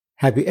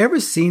Have you ever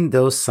seen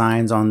those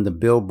signs on the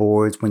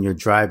billboards when you're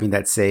driving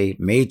that say,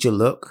 made you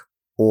look,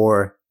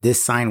 or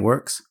this sign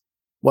works?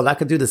 Well, I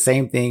could do the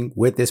same thing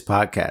with this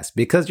podcast.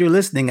 Because you're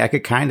listening, I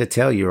could kind of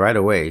tell you right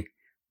away,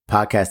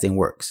 podcasting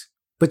works.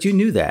 But you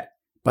knew that.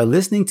 By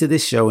listening to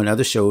this show and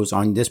other shows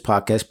on this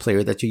podcast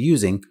player that you're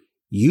using,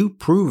 you've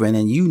proven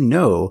and you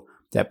know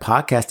that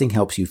podcasting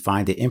helps you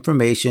find the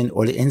information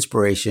or the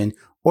inspiration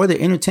or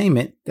the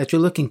entertainment that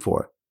you're looking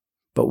for.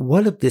 But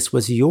what if this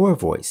was your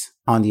voice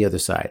on the other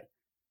side?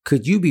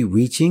 Could you be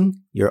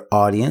reaching your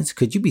audience?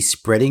 Could you be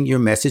spreading your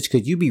message?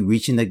 Could you be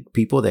reaching the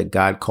people that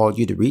God called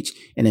you to reach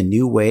in a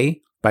new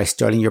way by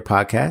starting your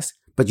podcast?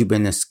 But you've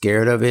been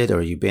scared of it,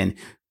 or you've been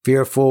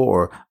fearful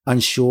or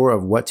unsure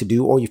of what to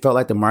do, or you felt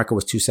like the market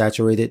was too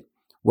saturated.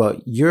 Well,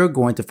 you're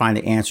going to find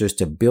the answers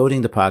to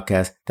building the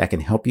podcast that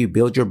can help you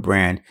build your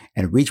brand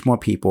and reach more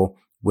people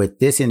with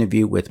this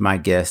interview with my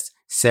guest,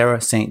 Sarah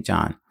St.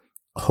 John,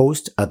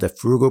 host of the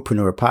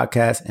Frugalpreneur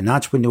podcast, an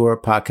entrepreneur,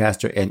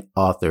 podcaster, and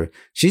author.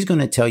 She's going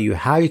to tell you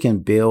how you can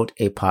build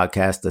a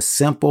podcast the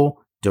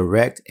simple,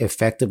 direct,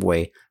 effective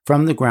way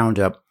from the ground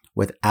up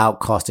without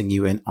costing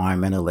you an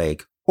arm and a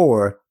leg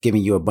or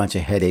giving you a bunch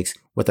of headaches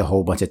with a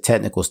whole bunch of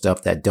technical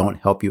stuff that don't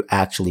help you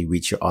actually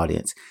reach your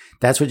audience.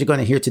 That's what you're going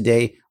to hear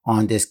today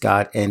on this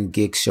God and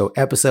Gig Show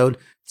episode.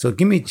 So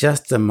give me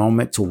just a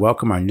moment to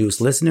welcome our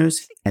newest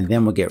listeners, and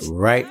then we'll get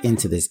right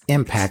into this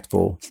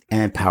impactful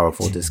and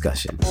powerful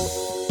discussion.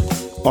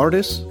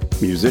 Artists,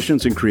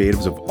 musicians, and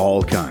creatives of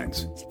all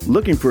kinds.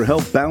 Looking for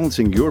help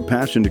balancing your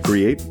passion to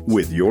create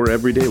with your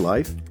everyday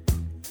life?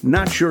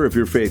 Not sure if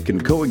your faith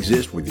can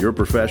coexist with your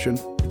profession?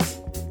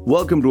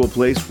 Welcome to a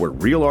place where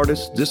real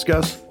artists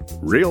discuss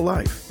real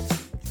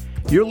life.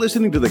 You're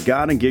listening to the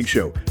God and Gig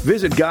Show.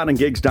 Visit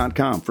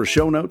godandgigs.com for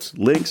show notes,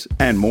 links,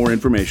 and more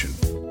information.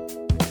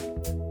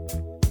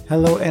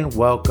 Hello and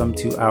welcome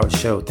to our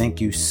show. Thank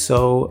you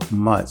so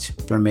much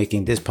for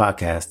making this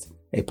podcast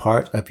a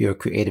part of your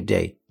creative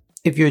day.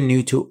 If you're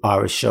new to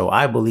our show,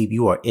 I believe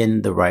you are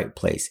in the right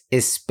place,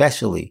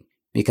 especially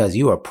because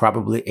you are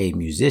probably a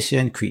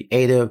musician,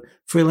 creative,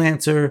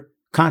 freelancer,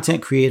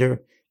 content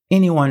creator,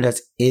 anyone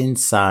that's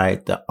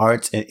inside the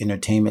arts and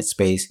entertainment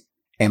space.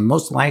 And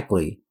most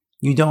likely,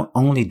 you don't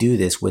only do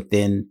this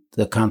within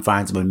the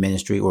confines of a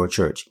ministry or a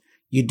church.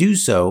 You do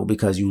so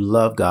because you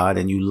love God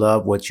and you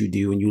love what you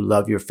do and you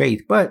love your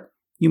faith, but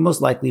you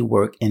most likely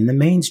work in the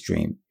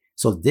mainstream.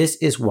 So this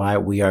is why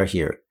we are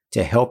here,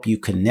 to help you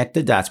connect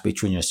the dots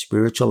between your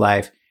spiritual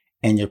life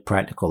and your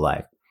practical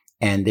life.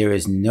 And there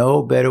is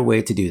no better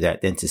way to do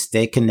that than to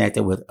stay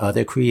connected with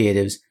other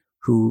creatives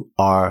who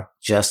are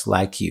just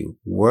like you,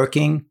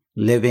 working,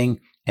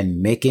 living,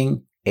 and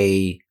making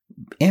an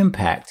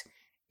impact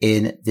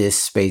in this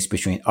space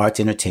between arts,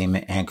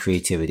 entertainment, and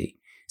creativity.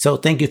 So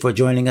thank you for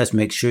joining us.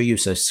 Make sure you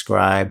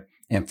subscribe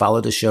and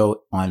follow the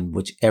show on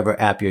whichever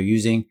app you're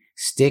using.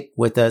 Stick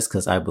with us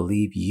because I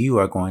believe you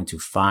are going to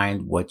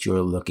find what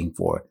you're looking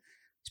for.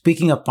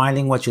 Speaking of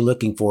finding what you're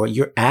looking for,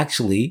 you're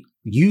actually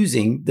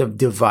using the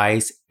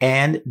device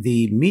and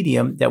the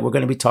medium that we're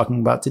going to be talking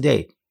about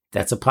today.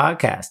 That's a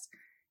podcast.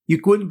 You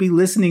couldn't be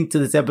listening to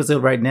this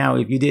episode right now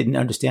if you didn't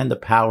understand the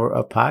power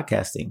of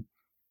podcasting,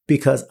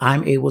 because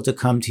I'm able to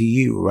come to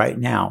you right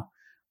now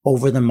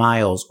over the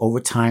miles, over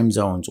time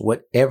zones,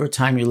 whatever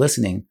time you're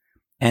listening.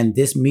 And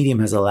this medium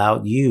has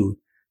allowed you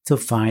to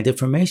find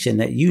information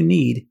that you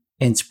need,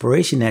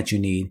 inspiration that you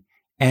need,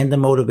 and the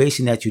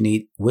motivation that you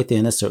need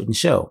within a certain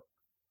show.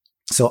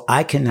 So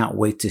I cannot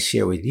wait to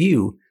share with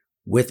you,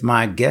 with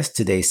my guest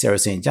today, Sarah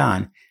St.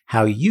 John,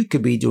 how you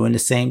could be doing the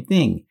same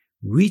thing,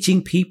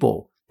 reaching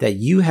people that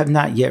you have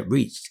not yet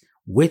reached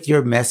with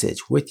your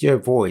message, with your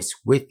voice,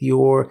 with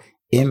your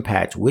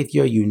impact, with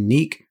your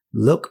unique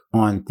look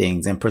on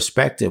things and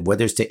perspective,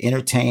 whether it's to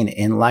entertain,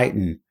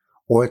 enlighten,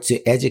 or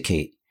to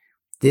educate.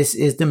 This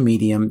is the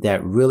medium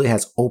that really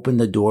has opened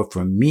the door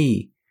for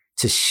me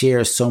to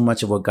share so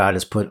much of what God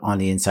has put on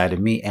the inside of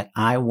me. And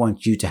I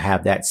want you to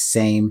have that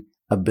same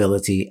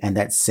ability and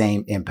that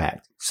same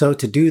impact. So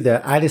to do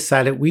that, I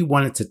decided we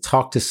wanted to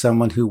talk to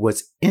someone who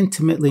was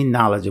intimately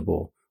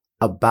knowledgeable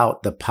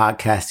about the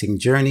podcasting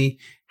journey,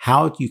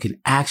 how you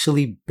can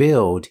actually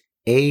build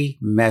a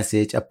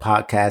message, a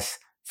podcast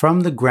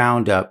from the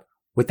ground up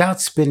without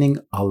spending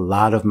a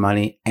lot of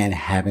money and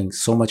having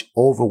so much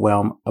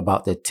overwhelm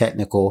about the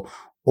technical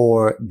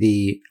or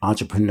the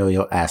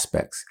entrepreneurial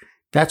aspects.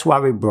 That's why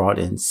we brought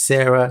in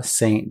Sarah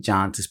St.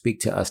 John to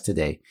speak to us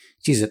today.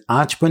 She's an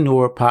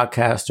entrepreneur,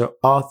 podcaster,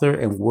 author,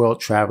 and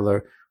world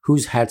traveler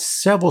who's had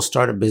several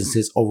startup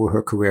businesses over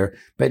her career,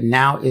 but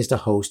now is the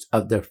host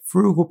of the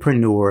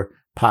Frugalpreneur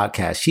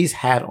podcast. She's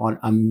had on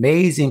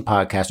amazing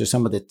podcasters,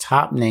 some of the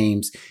top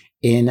names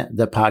in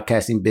the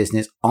podcasting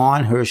business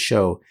on her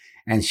show.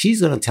 And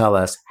she's going to tell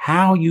us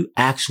how you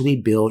actually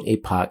build a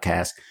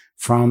podcast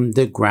from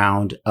the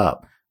ground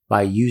up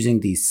by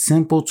using these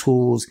simple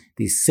tools,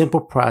 these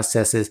simple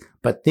processes,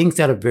 but things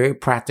that are very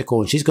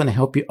practical. And she's going to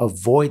help you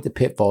avoid the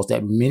pitfalls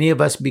that many of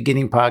us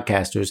beginning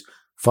podcasters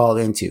fall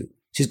into.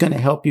 She's going to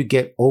help you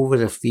get over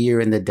the fear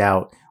and the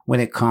doubt when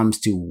it comes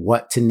to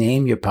what to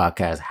name your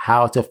podcast,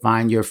 how to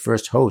find your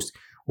first host,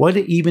 what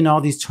do even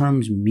all these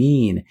terms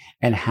mean,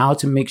 and how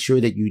to make sure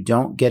that you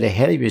don't get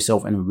ahead of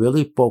yourself and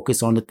really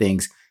focus on the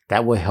things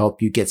that will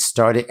help you get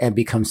started and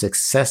become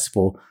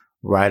successful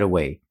right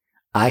away.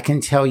 I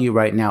can tell you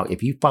right now,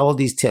 if you follow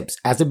these tips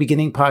as a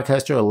beginning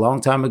podcaster a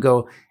long time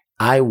ago,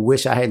 I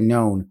wish I had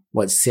known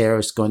what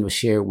Sarah's going to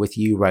share with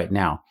you right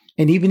now.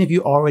 And even if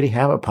you already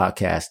have a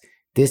podcast,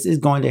 this is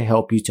going to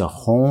help you to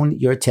hone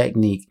your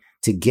technique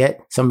to get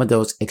some of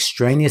those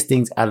extraneous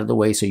things out of the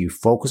way so you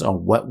focus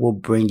on what will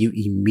bring you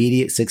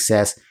immediate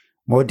success,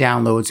 more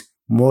downloads,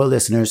 more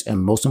listeners,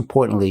 and most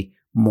importantly,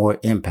 more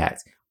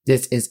impact.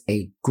 This is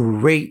a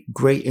great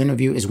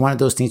interview. It's one of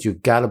those things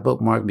you've got to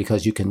bookmark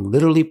because you can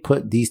literally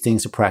put these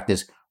things to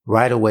practice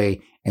right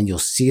away and you'll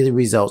see the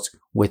results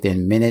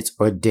within minutes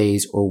or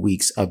days or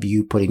weeks of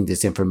you putting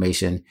this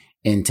information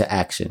into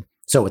action.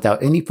 So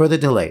without any further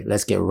delay,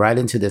 let's get right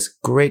into this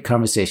great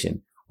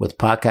conversation with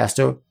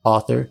podcaster,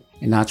 author,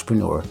 and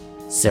entrepreneur,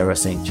 Sarah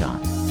St.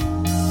 John.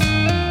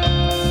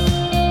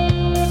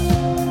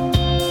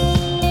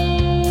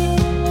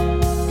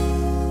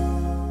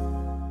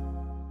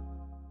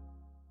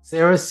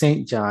 Sarah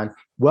St. John,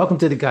 welcome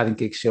to the God and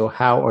Geek Show.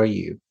 How are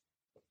you?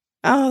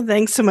 Oh,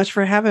 thanks so much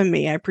for having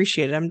me. I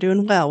appreciate it. I'm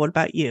doing well. What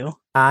about you?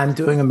 I'm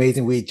doing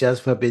amazing. We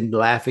just have been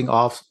laughing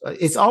off.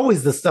 It's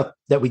always the stuff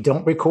that we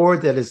don't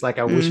record that is like,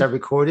 I wish I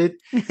recorded,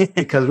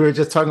 because we were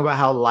just talking about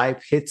how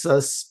life hits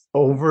us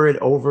over and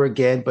over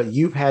again. But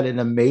you've had an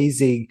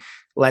amazing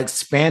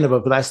span of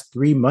the last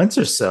 3 months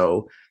or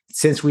so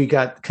since we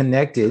got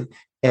connected.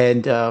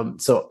 And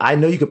so I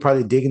know you could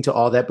probably dig into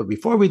all that. But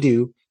before we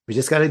do, we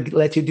just got to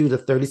let you do the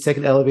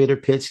 30-second elevator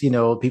pitch. You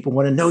know, people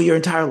want to know your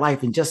entire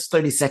life in just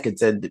 30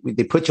 seconds. And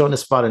they put you on the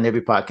spot on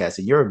every podcast.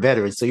 And you're a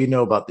veteran, so you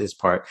know about this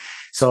part.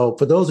 So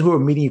for those who are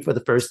meeting you for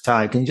the first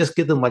time, can you just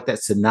give them that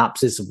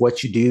synopsis of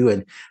what you do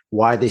and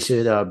why they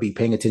should be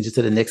paying attention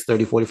to the next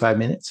 30, 45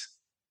 minutes?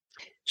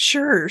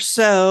 Sure.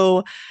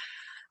 So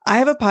I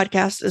have a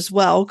podcast as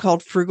well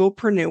called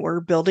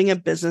Frugalpreneur, Building a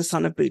Business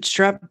on a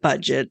Bootstrap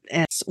Budget.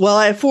 And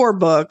I have 4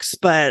 books,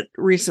 but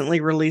recently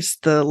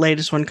released the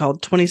latest one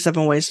called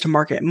 27 Ways to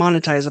Market and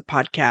Monetize a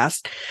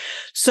Podcast.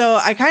 So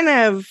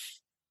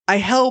I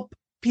help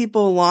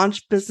people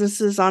launch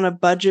businesses on a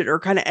budget or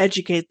kind of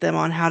educate them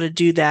on how to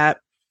do that.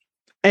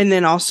 And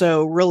then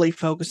also really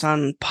focus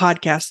on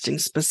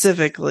podcasting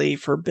specifically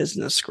for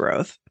business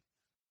growth.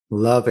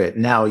 Love it.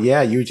 Now,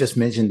 you just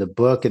mentioned the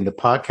book and the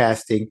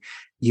podcasting.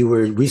 You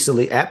were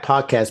recently at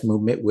Podcast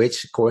Movement,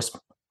 which, of course,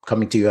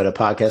 coming to you at a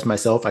podcast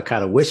myself, I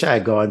kind of wish I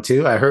had gone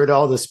to. I heard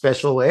all the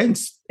special and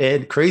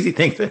crazy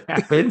things that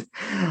happened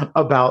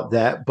about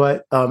that.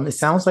 But it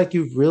sounds like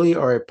you really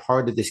are a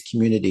part of this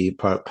community,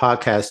 part of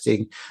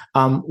podcasting.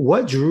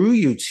 What drew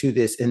you to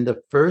this in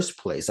the first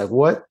place?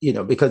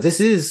 Because this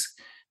is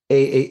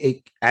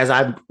as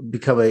I've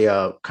become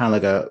a kind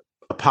of a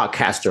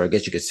podcaster, I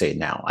guess you could say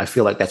now, I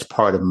feel like that's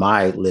part of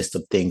my list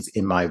of things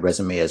in my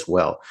resume as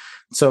well.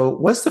 So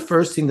what's the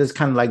first thing that's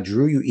kind of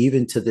drew you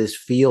even to this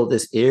field,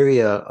 this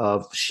area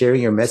of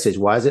sharing your message?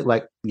 Why is it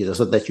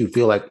so that you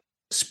feel like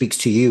speaks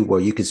to you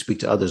where you can speak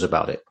to others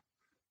about it?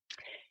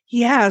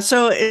 Yeah.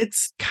 So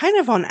it's kind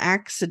of on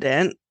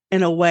accident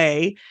in a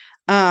way.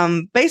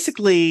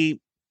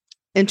 Basically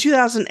in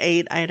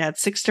 2008, I had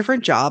 6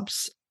 different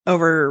jobs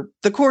over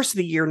the course of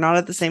the year, not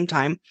at the same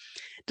time.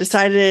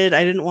 Decided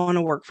I didn't want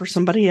to work for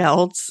somebody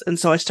else. And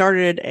so I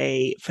started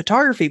a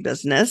photography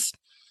business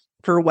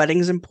for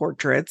weddings and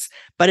portraits,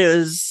 but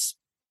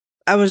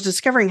I was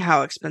discovering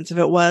how expensive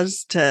it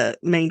was to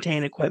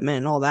maintain equipment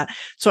and all that.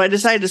 So I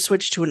decided to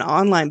switch to an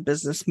online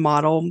business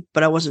model,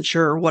 but I wasn't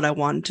sure what I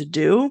wanted to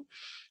do.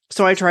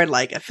 So I tried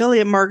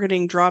affiliate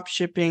marketing, drop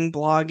shipping,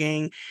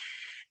 blogging.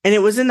 And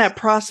it was in that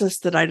process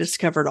that I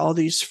discovered all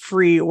these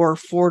free or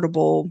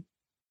affordable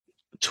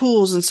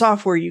tools and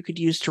software you could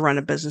use to run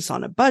a business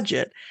on a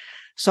budget.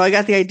 So I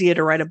got the idea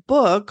to write a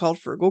book called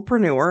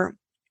Frugalpreneur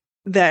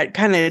that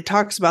kind of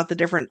talks about the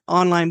different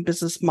online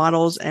business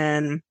models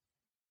and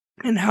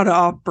how to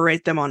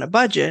operate them on a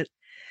budget.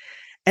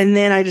 And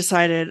then I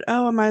decided,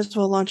 I might as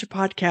well launch a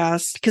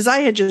podcast, because I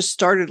had just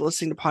started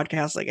listening to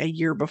podcasts a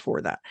year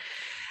before that.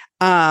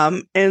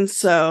 And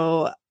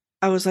so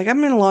I was I'm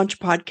going to launch a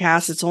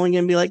podcast. It's only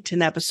going to be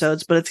 10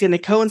 episodes, but it's going to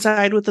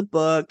coincide with the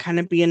book, kind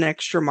of be an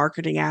extra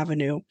marketing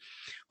avenue.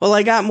 Well,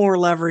 I got more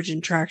leverage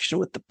and traction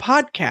with the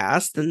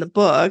podcast than the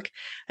book,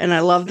 and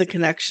I love the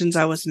connections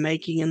I was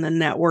making and the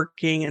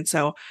networking. And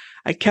so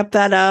I kept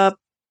that up,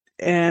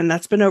 and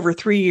that's been over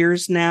 3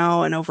 years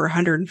now and over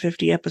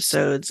 150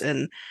 episodes.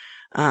 And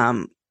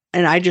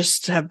I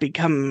just have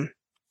become,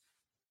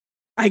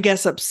 I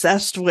guess,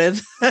 obsessed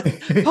with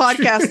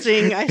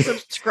podcasting. I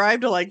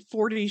subscribe to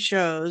 40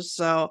 shows.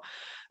 So,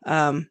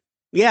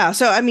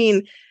 So, I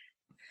mean,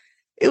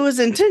 it was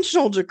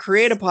intentional to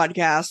create a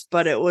podcast,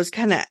 but it was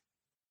kind of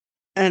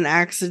an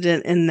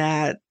accident in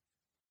that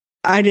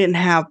I didn't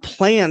have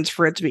plans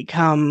for it to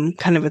become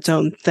kind of its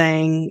own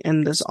thing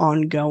and this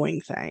ongoing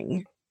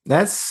thing.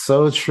 That's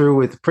so true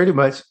with pretty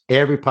much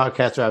every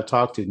podcaster I've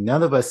talked to.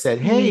 None of us said,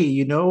 hey,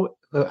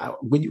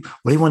 what do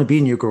you want to be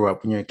when you grow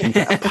up? When you're a kid,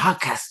 a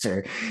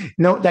podcaster.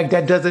 No,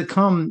 that doesn't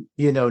come,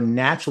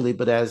 naturally.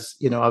 But as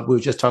we were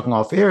just talking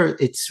off air,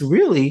 it's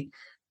really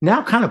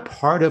now kind of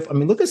part of. I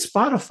mean, look at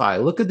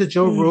Spotify. Look at the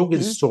Joe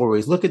Rogan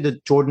stories. Look at the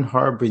Jordan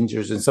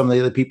Harbingers and some of the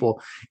other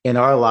people in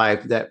our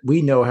life that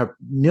we know have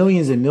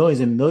millions and millions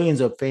and millions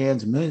of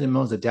fans, millions and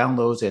millions of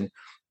downloads, and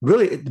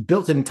really it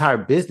built an entire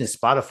business.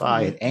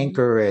 Spotify and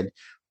Anchor and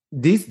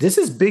this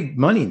is big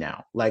money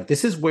now. Like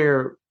this is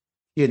where,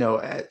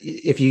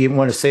 if you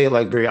want to say it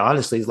like very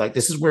honestly, it's like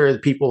this is where the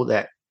people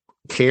that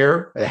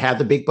care, that have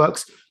the big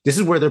bucks, this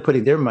is where they're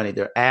putting their money,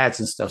 their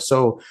ads and stuff.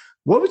 So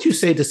what would you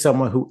say to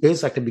someone who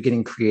is like a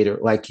beginning creator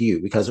like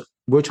you? Because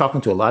we're talking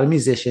to a lot of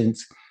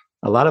musicians,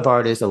 a lot of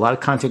artists, a lot of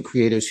content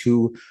creators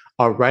who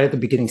are right at the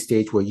beginning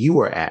stage where you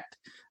are at.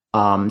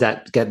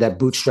 That get that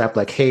bootstrap,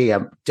 like, hey,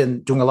 I'm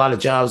doing a lot of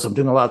jobs, I'm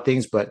doing a lot of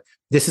things, but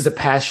this is a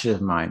passion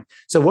of mine.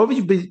 So what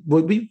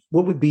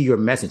would be your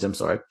message? I'm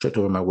sorry, I tripped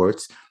over my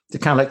words. To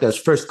kind of like those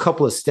first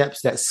couple of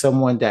steps that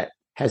someone that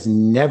has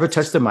never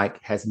touched the mic,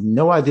 has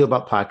no idea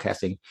about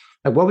podcasting,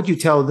 like what would you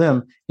tell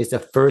them is the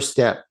first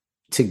step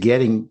to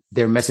getting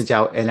their message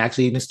out and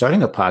actually even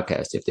starting a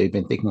podcast if they've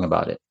been thinking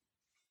about it?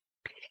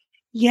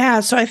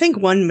 Yeah, so I think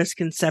one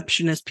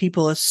misconception is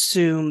people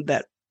assume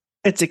that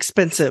it's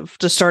expensive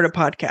to start a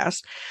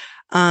podcast.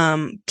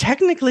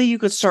 Technically, you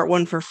could start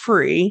one for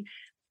free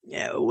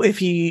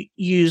if you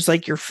use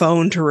like your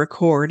phone to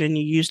record and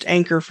you used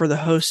Anchor for the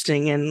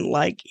hosting and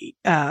like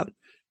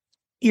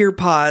ear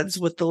pods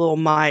with the little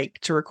mic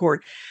to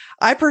record.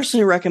 I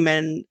personally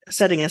recommend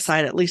setting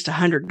aside at least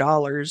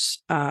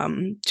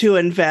 $100 to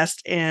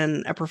invest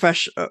in a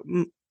professional.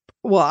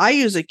 Well, I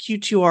use a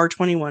Q2R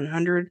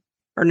 2100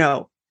 or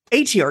no,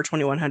 ATR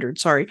 2100.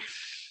 Sorry.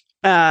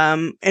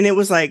 And it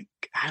was like,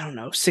 I don't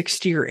know,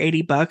 60 or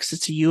 $80.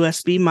 It's a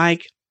USB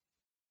mic.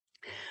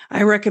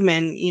 I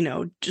recommend,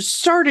 just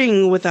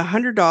starting with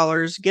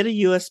 $100, get a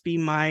USB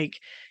mic.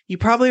 You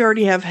probably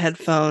already have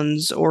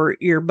headphones or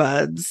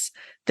earbuds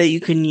that you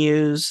can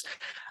use.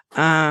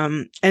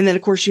 And then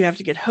of course you have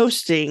to get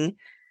hosting.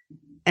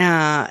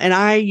 And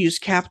I use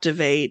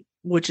Captivate,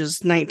 which is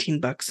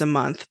 $19 a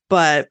month,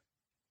 but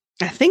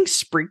I think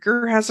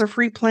Spreaker has a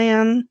free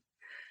plan.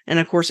 And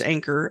of course,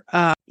 Anchor.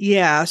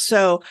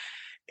 So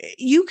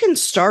you can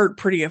start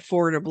pretty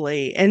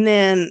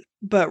affordably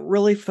but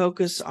really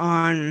focus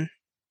on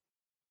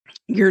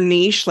your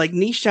niche, like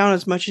niche down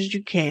as much as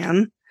you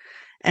can,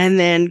 and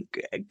then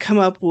come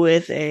up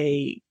with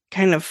a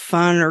kind of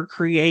fun or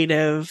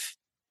creative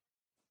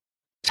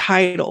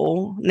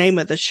title, name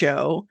of the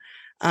show.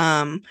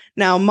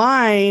 Now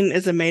mine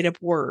is a made up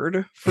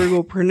word,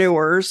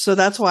 Frugalpreneurs. So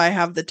that's why I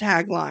have the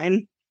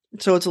tagline.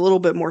 So it's a little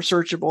bit more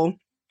searchable.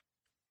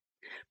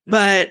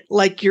 But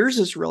like yours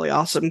is really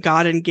awesome.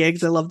 God and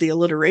Gigs. I love the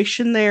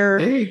alliteration there.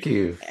 Thank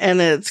you.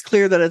 And it's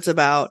clear that it's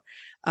about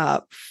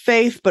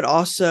faith, but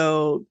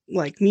also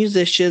like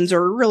musicians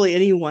or really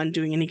anyone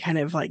doing any kind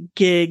of like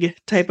gig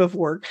type of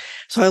work.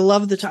 So I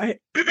love the title.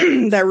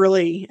 That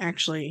really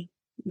actually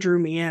drew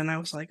me in. I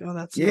was like, oh,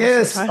 that's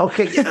yes.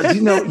 Okay.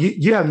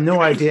 You have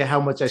no idea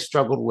how much I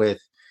struggled with.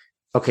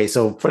 Okay,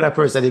 so for that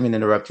first, I didn't even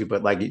interrupt you,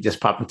 but like you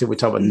just popped into, we're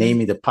talking about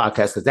naming the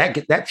podcast because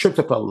that trips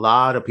up a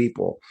lot of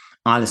people.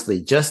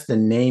 Honestly, just the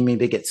naming,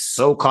 they get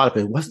so caught up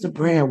in what's the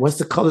brand, what's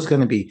the colors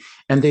going to be,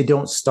 and they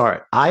don't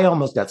start. I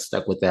almost got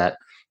stuck with that.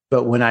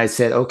 But when I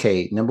said,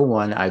 okay, number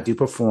one, I do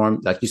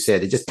perform, like you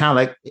said, it just kind of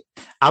like,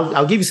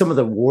 I'll give you some of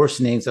the worst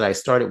names that I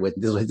started with.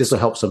 This will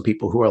help some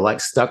people who are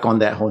like stuck on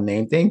that whole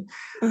name thing.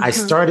 Mm-hmm. I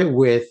started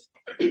with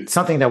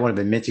something that wouldn't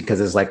have been mentioned because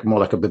it's like more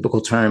like a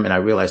biblical term. And I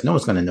realized no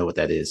one's going to know what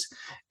that is.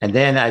 And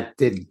then I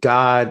did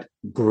God,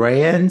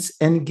 Grands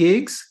and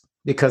Gigs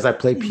because I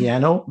play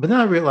piano. But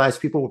then I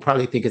realized people will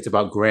probably think it's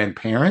about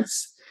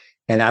grandparents.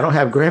 And I don't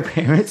have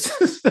grandparents.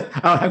 I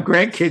don't have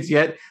grandkids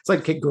yet. It's like,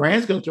 okay,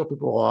 grand's going to throw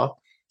people off.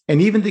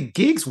 And even the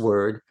gigs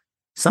word,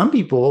 some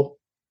people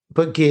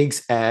put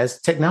gigs as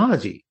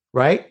technology,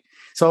 right?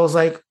 So I was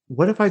like,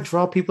 what if I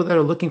draw people that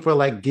are looking for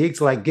like gigs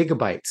like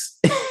gigabytes?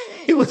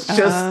 It was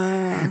just,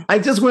 I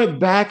just went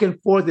back and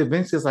forth.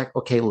 Eventually it's like,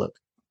 okay, look,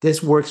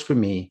 this works for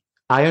me.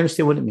 I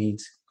understand what it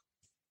means.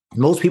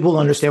 Most people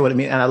understand what it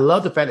means. And I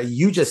love the fact that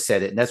you just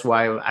said it. And that's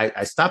why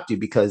I stopped you,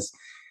 because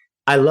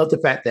I love the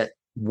fact that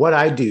what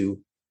I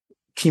do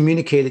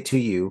communicated to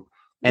you.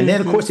 And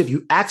then, of course, if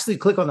you actually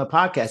click on the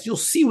podcast, you'll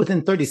see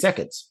within 30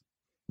 seconds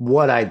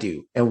what I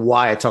do and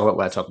why I talk about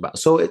what I talk about.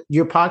 So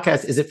your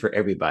podcast isn't for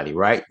everybody,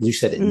 right? You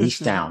said it niche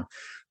down.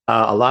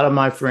 A lot of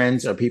my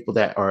friends are people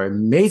that are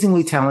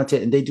amazingly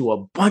talented and they do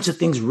a bunch of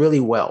things really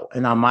well.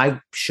 And on my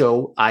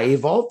show, I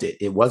evolved it.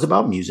 It was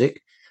about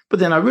music, but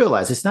then I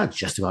realized it's not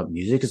just about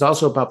music. It's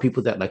also about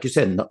people that, like you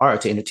said, in the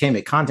arts,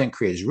 entertainment, content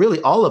creators, really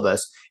all of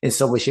us in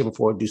some way, shape, or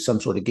form do some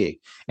sort of gig.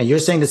 And you're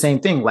saying the same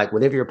thing, like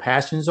whatever your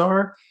passions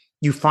are,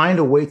 you find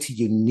a way to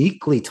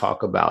uniquely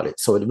talk about it.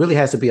 So it really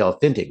has to be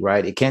authentic,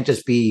 right? It can't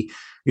just be,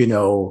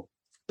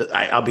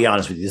 I'll be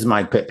honest with you. This is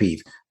my pet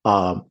peeve.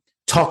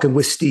 Talking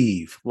with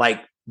Steve.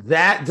 Like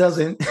that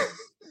doesn't,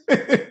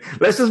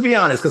 Let's just be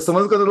honest, because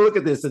someone's going to look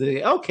at this and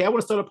say, okay, I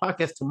want to start a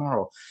podcast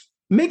tomorrow.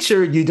 Make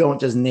sure you don't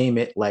just name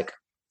it like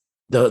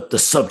the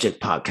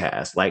subject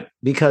podcast, like,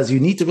 because you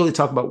need to really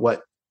talk about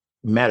what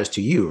matters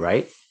to you,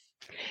 right?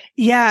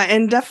 Yeah,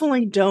 and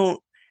definitely don't,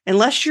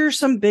 unless you're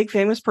some big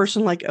famous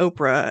person like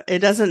Oprah, it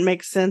doesn't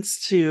make sense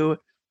to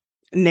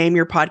name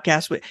your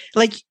podcast with,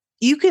 like,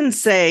 you can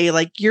say,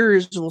 like,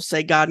 yours will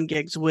say God and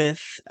Gigs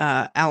with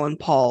Alan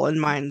Paul, and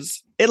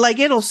mine's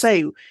it'll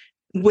say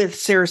with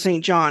Sarah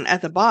St. John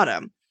at the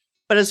bottom,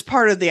 but as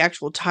part of the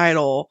actual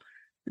title,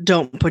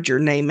 don't put your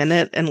name in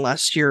it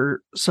unless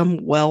you're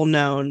some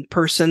well-known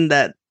person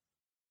that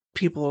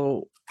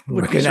people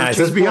would recognize.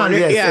 Let's be honest.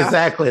 Yes,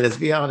 exactly. Let's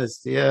be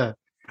honest. Yeah.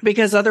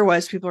 Because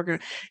otherwise people are going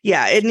to,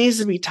 it needs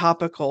to be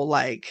topical,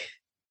 like,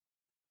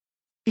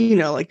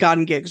 like God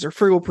and Gigs or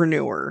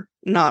Frugalpreneur,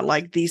 not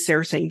like the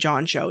Sarah St.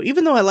 John Show,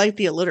 even though I like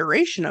the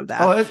alliteration of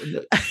that. Oh,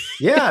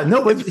 yeah.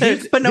 No, but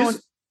there's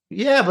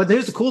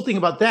the cool thing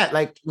about that.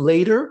 Like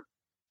later,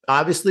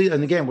 obviously,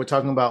 and again, we're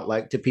talking about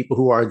like to people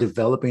who are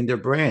developing their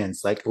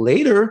brands. Like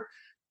later,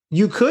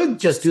 you could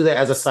just do that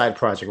as a side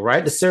project,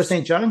 right? The Sarah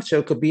St. John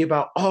Show could be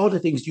about all the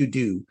things you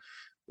do,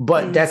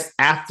 but that's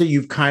after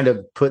you've kind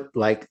of put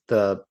like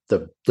the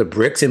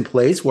bricks in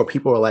place where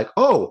people are like,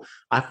 oh,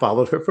 I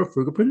followed her from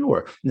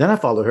Frugalpreneur, and then I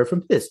followed her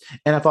from this,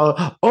 and I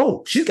followed,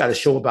 oh, she's got a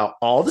show about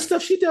all the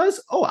stuff she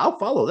does. Oh, I'll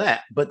follow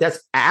that. But that's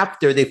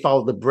after they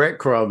follow the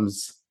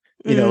breadcrumbs.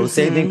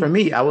 Same thing for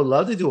me. I would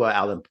love to do an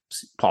Alan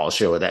Paul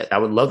show. I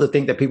would love to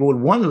think that people would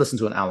want to listen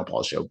to an Alan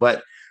Paul show,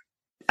 but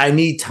I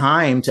need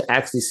time to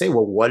actually say,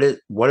 well, what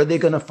are they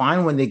going to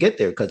find when they get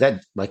there? Because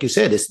that, like you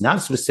said, it's not a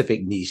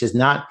specific niche. It's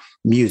not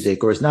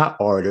music, or it's not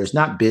art, or it's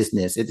not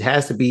business. It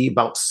has to be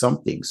about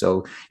something.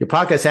 So your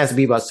podcast has to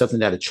be about something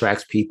that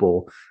attracts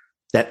people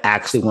that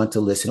actually want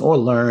to listen or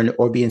learn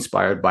or be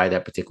inspired by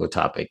that particular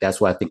topic. That's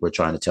what I think we're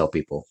trying to tell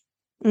people.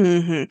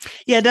 Mm-hmm.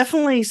 Yeah,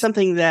 definitely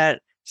something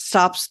that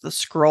stops the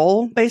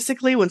scroll.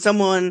 Basically, when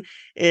someone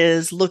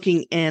is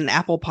looking in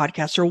Apple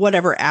Podcasts or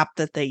whatever app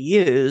that they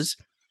use,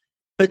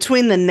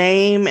 between the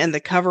name and the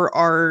cover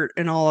art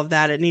and all of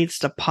that, it needs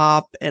to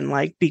pop and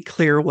like be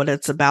clear what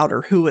it's about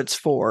or who it's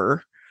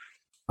for.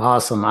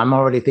 Awesome. I'm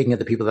already thinking of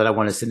the people that I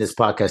want to send this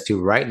podcast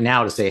to right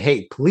now to say,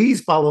 hey, please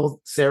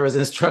follow Sarah's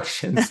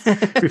instructions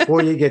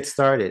before you get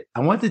started. I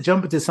want to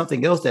jump into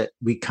something else that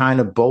we kind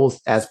of both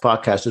as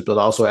podcasters, but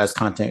also as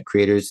content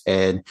creators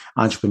and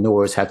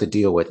entrepreneurs have to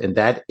deal with. And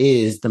that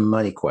is the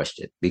money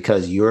question,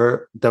 because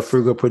you're the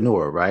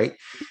frugalpreneur, right?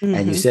 Mm-hmm.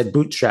 And you said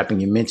bootstrapping,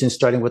 you mentioned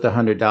starting with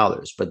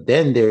 $100, but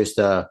then there's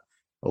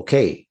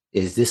okay,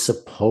 is this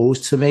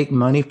supposed to make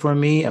money for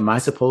me? Am I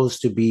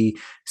supposed to be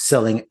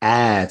selling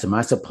ads? Am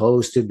I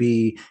supposed to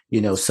be,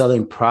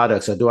 selling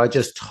products? Or do I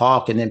just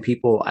talk? And then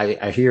people,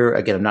 I hear,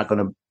 again, I'm not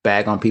going to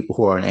bag on people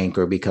who are on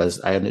Anchor, because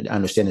I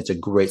understand it's a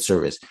great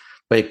service.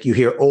 But you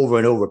hear over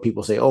and over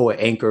people say, oh,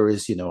 Anchor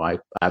is,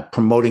 I'm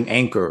promoting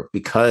Anchor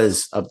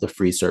because of the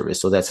free service.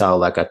 So that's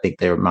how, I think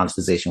their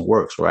monetization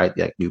works, right?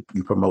 Like you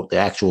promote the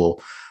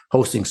actual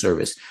hosting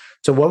service.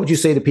 So what would you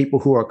say to people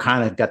who are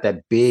kind of got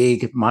that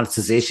big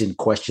monetization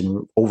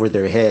question over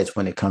their heads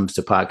when it comes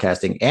to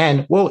podcasting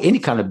and, well, any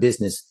kind of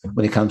business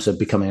when it comes to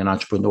becoming an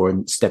entrepreneur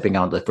and stepping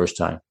out the first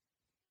time?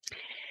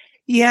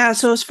 Yeah.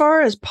 So as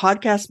far as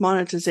podcast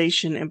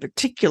monetization in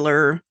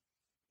particular,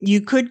 you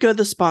could go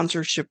the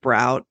sponsorship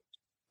route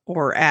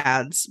or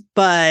ads,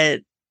 but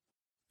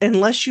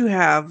unless you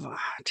have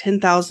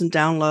 10,000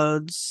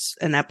 downloads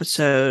an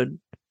episode,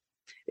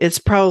 it's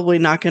probably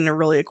not going to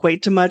really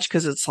equate to much,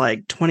 because it's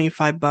like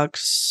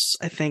 $25,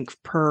 I think,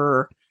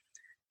 per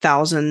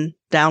 1,000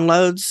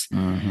 downloads.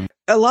 Mm-hmm.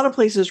 A lot of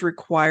places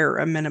require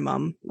a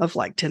minimum of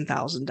like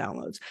 10,000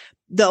 downloads.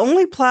 The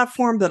only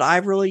platform that I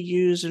really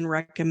use and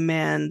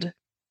recommend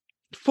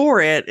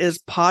for it is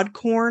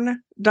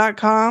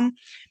podcorn.com,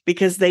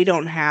 because they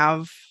don't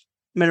have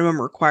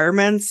minimum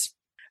requirements.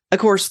 Of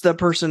course, the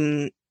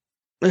person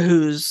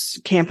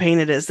whose campaign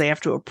it is, they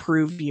have to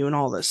approve you and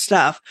all this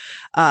stuff.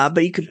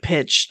 But you can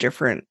pitch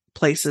different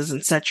places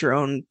and set your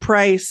own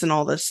price and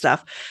all this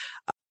stuff.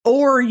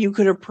 Or you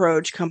could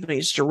approach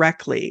companies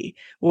directly,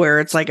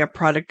 where it's like a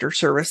product or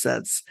service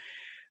that's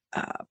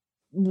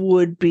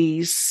would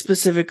be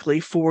specifically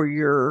for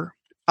your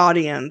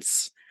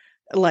audience.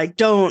 Like,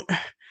 don't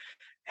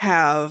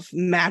have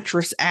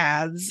mattress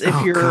ads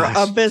if you're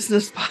a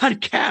business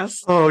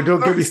podcast. Oh,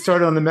 don't get me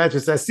started on the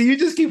mattress ads. See, you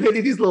just keep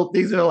hitting these little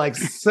things that are like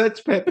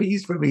such pet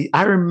peeves for me.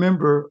 I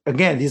remember,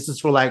 again, this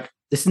is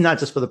not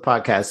just for the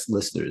podcast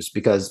listeners,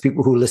 because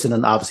people who listen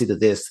and obviously to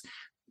this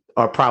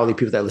are probably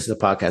people that listen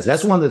to podcasts.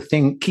 That's one of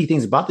the key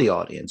things about the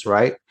audience,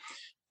 right?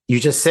 You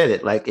just said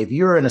it. Like, if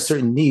you're in a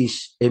certain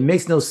niche, it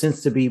makes no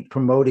sense to be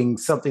promoting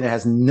something that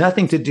has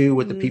nothing to do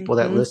with the people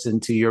that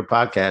listen to your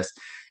podcast.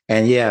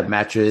 And yeah,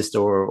 mattress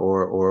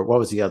or what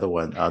was the other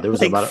one? There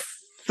was like a lot of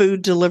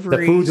food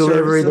delivery. The food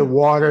delivery, the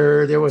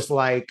water. There was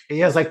like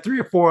 3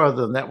 or 4 of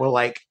them that were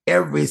like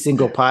every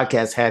single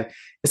podcast had.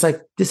 It's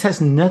like, this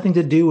has nothing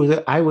to do with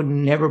it. I would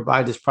never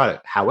buy this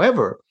product.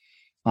 However,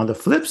 On the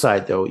flip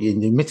side, though, you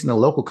mentioned the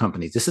local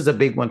companies. This is a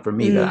big one for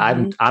me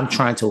that I'm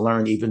trying to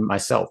learn even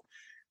myself.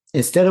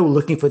 Instead of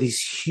looking for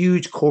these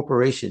huge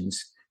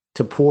corporations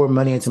to pour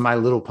money into my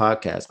little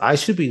podcast, I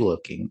should be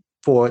looking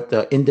for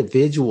the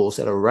individuals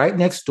that are right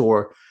next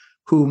door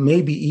who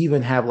maybe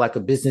even have like a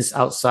business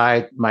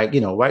outside my,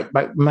 right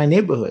by my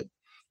neighborhood.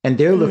 And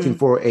they're looking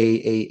for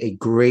a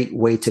great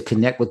way to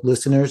connect with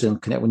listeners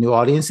and connect with new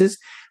audiences.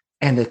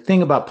 And the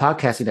thing about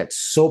podcasting that's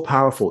so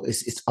powerful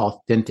is it's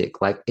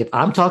authentic. Like if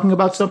I'm talking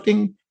about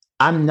something,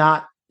 I'm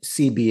not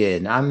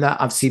CBN, I'm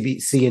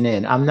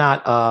CNN, I'm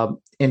not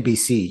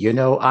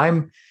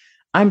NBC.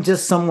 I'm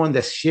just someone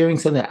that's sharing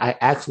something that I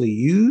actually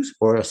use,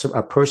 or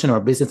a person or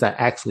a business I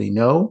actually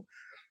know.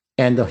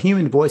 And the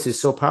human voice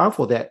is so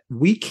powerful that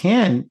we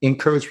can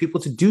encourage people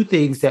to do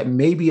things that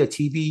maybe a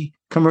TV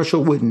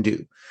commercial wouldn't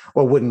do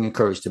or wouldn't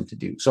encourage them to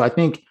do. So I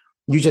think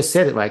you just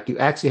said it, like you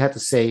actually have to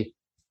say,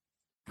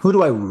 who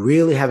do I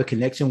really have a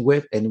connection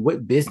with, and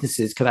what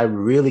businesses can I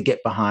really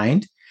get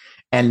behind?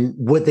 And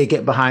would they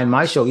get behind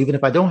my show, even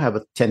if I don't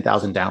have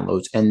 10,000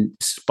 downloads, and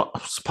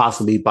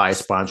possibly buy a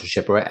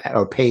sponsorship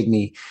or paid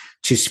me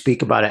to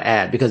speak about an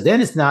ad? Because then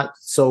it's not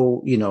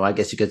so, I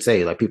guess you could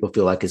say, like, people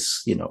feel like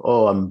it's,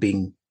 oh, I'm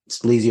being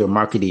sleazy or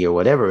markety or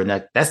whatever.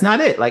 And that's not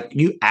it. Like,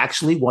 you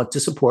actually want to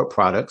support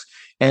products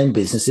and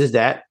businesses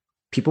that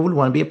people would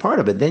want to be a part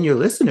of it. Then your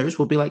listeners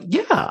will be like,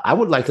 yeah, I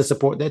would like to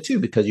support that too,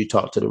 because you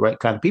talk to the right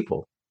kind of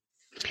people.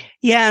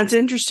 Yeah, it's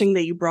interesting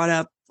that you brought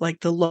up like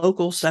the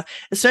local stuff,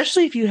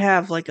 especially if you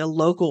have like a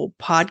local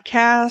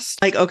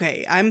podcast. Like,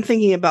 okay, I'm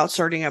thinking about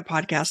starting a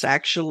podcast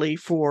actually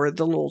for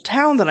the little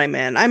town that I'm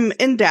in. I'm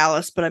in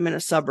Dallas, but I'm in a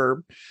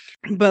suburb.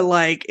 But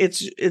like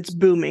it's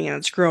booming and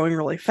it's growing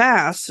really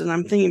fast. And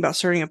I'm thinking about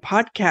starting a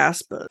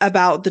podcast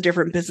about the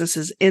different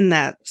businesses in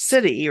that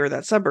city or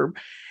that suburb,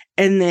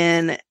 and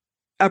then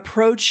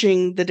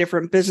approaching the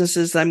different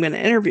businesses that I'm going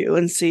to interview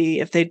and see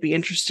if they'd be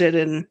interested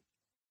in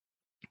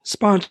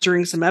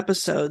sponsoring some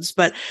episodes.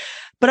 But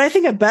I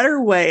think a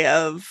better way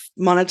of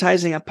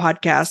monetizing a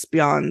podcast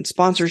beyond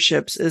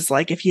sponsorships is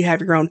like if you have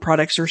your own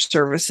products or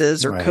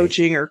services or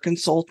coaching or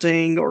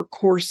consulting or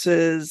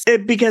courses,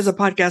 because a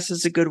podcast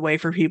is a good way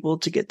for people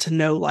to get to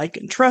know, like,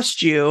 and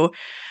trust you.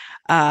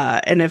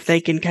 And if they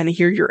can kind of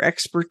hear your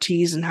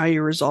expertise and how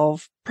you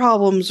resolve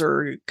problems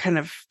or kind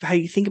of how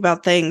you think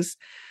about things,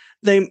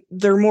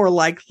 they're more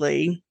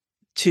likely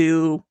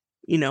to,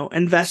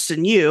 invest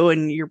in you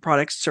and your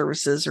products,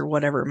 services, or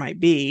whatever it might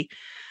be.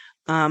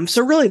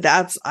 So really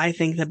that's, I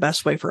think, the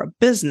best way for a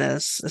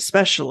business,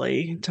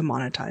 especially, to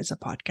monetize a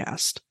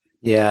podcast.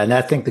 Yeah. And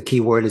I think the key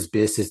word is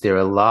business. There are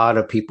a lot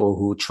of people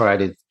who try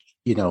to,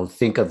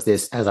 think of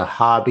this as a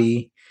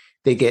hobby.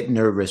 They get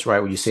nervous,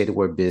 right, when you say the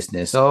word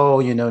business. Oh,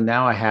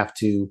 now I have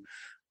to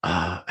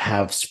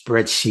have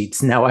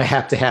spreadsheets. Now I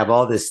have to have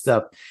all this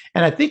stuff.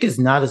 And I think it's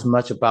not as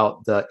much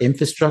about the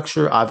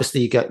infrastructure.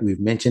 Obviously, we've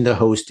mentioned the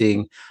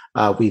hosting.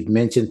 We've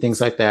mentioned things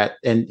like that.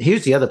 And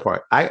here's the other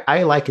part.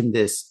 I liken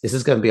this. This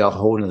is going to be a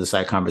whole nother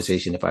side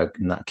conversation if I'm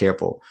not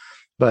careful.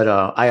 But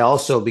I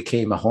also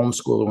became a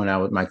homeschooler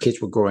when my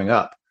kids were growing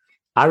up.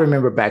 I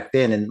remember back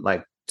then in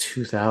like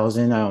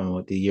 2000, I don't know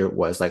what the year it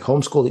was, like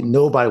homeschooling,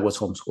 nobody was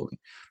homeschooling.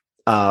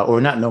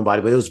 Or not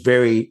nobody, but it was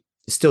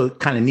still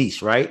kind of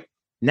niche, right?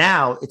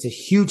 Now it's a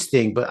huge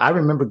thing. But I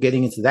remember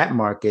getting into that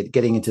market,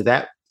 getting into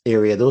that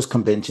area, those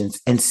conventions,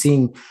 and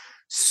seeing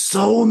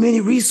so many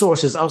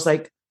resources. I was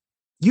like,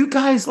 you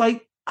guys,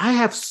 like, I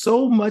have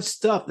so much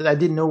stuff that I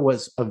didn't know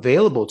was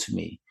available to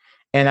me.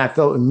 And I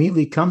felt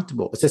immediately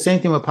comfortable. It's the same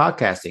thing with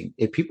podcasting.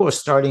 If people are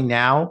starting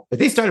now, if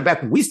they started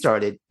back when we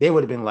started, they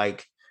would have been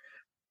like,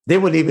 they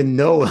wouldn't even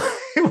know.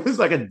 It was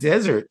like a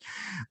desert.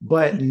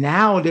 But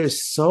now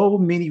there's so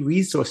many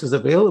resources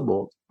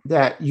available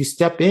that you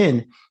step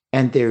in,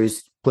 and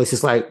there's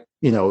places like,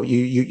 I know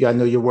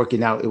you're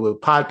working out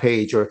with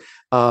Podpage, or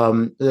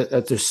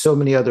there's so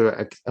many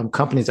other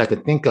companies I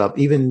could think of.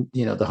 Even,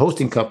 the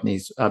hosting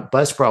companies,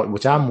 Buzzsprout,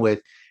 which I'm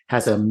with,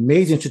 has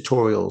amazing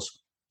tutorials.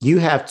 You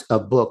have a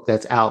book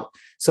that's out.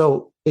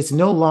 So it's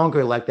no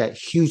longer like that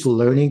huge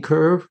learning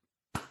curve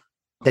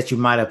that you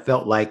might have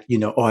felt like,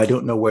 oh, I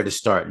don't know where to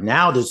start.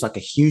 Now there's like a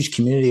huge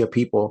community of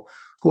people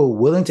who are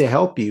willing to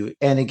help you.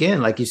 And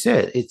again, like you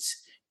said,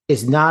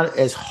 it's not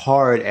as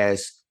hard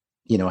as,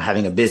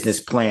 having a business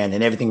plan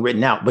and everything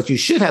written out, but you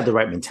should have the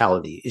right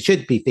mentality. It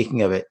should be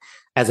thinking of it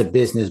as a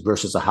business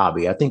versus a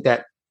hobby. I think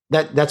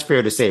that's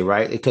fair to say,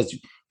 right? Because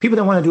people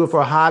that want to do it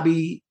for a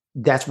hobby,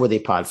 that's where they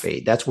pod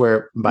fade. That's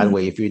where, by the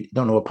way, if you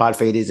don't know what pod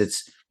fade is,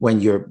 it's when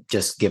you're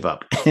just give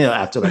up,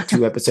 after like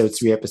 2 episodes,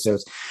 3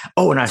 episodes.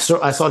 Oh, and I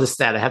saw the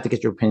stat. I have to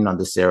get your opinion on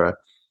this, Sarah,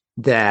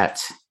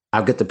 that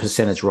I'll get the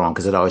percentage wrong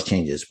because it always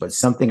changes, but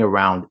something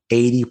around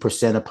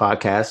 80% of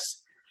podcasts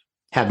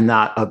have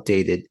not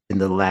updated in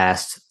the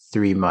last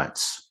 3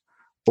 months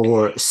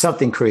or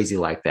something crazy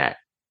like that.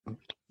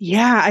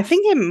 Yeah, I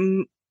think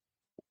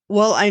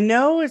I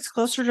know it's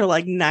closer to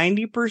like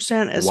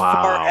 90% as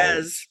far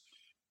as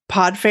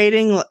pod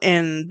fading,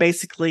 and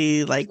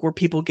basically like where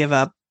people give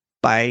up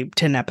by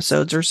 10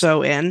 episodes or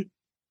so in.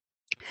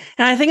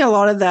 And I think a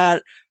lot of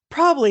that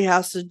probably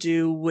has to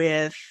do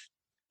with,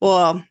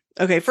 well,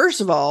 okay,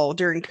 first of all,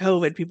 during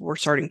COVID, people were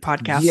starting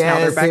podcasts. Now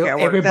they're back at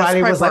work.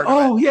 Everybody was like,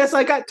 oh, yes,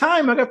 I got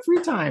time. I got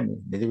free time.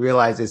 They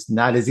realized it's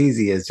not as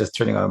easy as just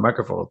turning on a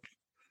microphone.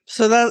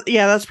 So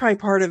that's probably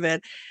part of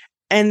it.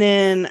 And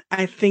then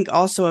I think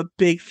also a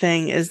big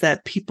thing is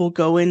that people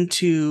go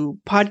into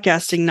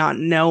podcasting not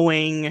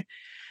knowing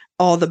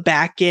all the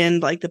back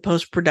end, like the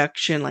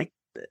post-production, like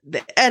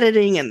the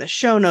editing and the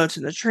show notes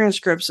and the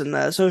transcripts and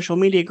the social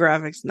media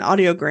graphics and the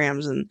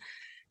audiograms and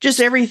just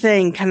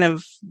everything kind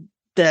of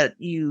that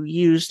you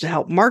use to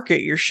help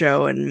market your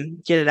show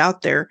and get it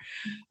out there.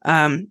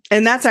 And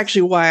that's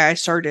actually why I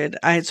started.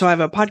 So I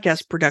have a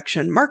podcast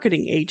production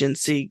marketing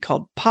agency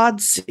called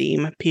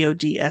Podseam,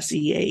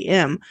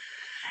 Podseam.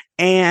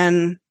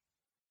 And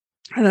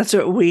that's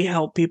what we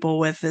help people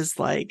with, is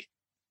like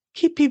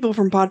keep people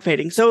from pod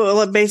fading.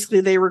 So basically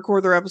they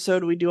record their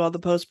episode. We do all the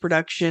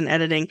post-production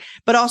editing,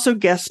 but also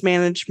guest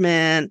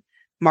management,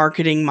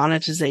 marketing,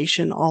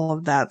 monetization, all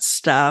of that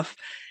stuff.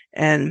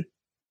 And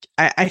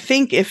I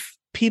think if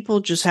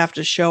people just have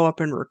to show up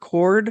and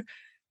record,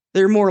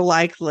 they're more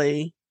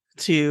likely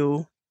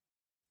to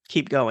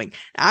keep going.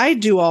 I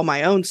do all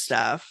my own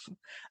stuff.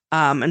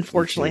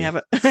 Unfortunately,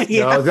 haven't.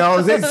 Yeah.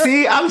 No,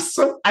 see,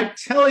 I'm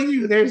telling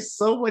you, there's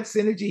so much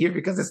synergy here,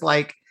 because it's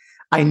like,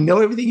 I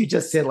know everything you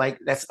just said. Like,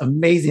 that's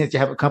amazing that you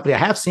have a company. I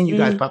have seen you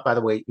guys, by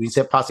the way. You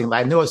said Podseam.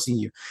 I know I've seen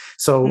you.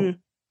 So,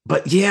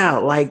 but yeah,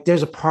 like,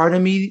 there's a part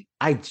of me.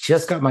 I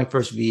just got my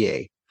first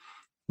VA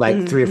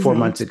like 3 or 4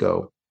 months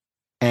ago,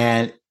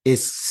 and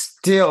it's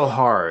still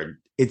hard.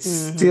 It's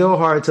still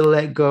hard to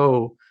let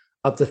go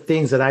of the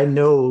things that I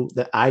know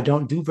that I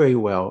don't do very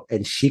well,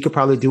 and she could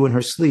probably do in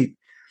her sleep.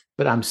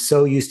 But I'm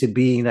so used to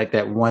being like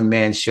that one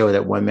man show,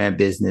 that one man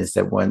business,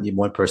 that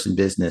one person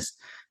business.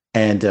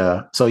 And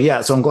so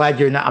I'm glad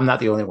I'm not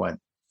the only one.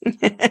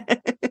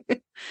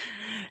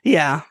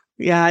 Yeah.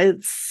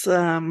 It's,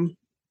 I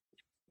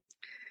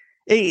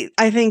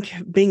think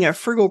being a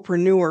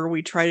frugalpreneur,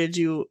 we try to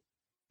do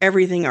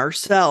everything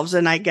ourselves.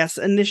 And I guess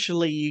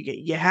initially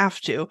you have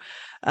to.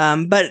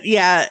 But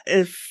yeah,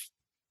 if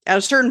at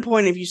a certain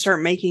point, if you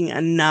start making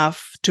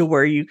enough to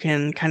where you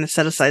can kind of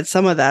set aside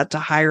some of that to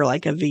hire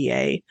like a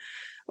VA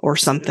or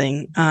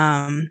something,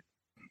 I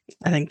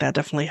think that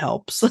definitely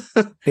helps.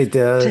 It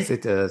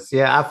does.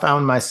 Yeah, I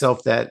found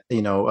myself that,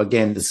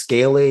 again, the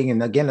scaling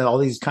and again, all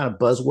these kind of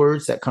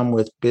buzzwords that come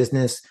with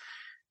business,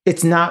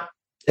 it's not,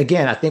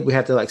 again, I think we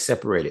have to like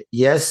separate it.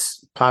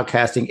 Yes,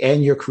 podcasting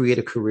and your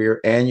creative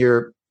career and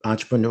your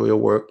entrepreneurial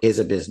work is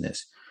a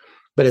business,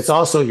 but it's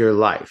also your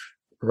life.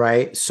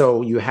 Right.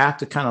 So you have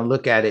to kind of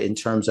look at it in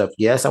terms of,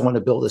 yes, I want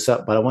to build this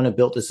up, but I want to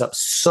build this up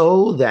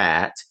so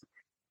that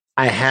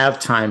I have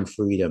time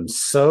freedom,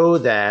 so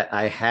that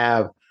I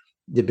have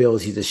the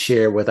ability to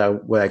share what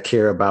I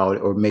care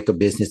about, or make a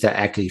business that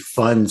actually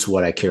funds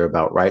what I care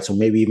about. Right. So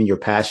maybe even your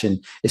passion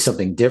is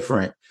something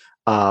different,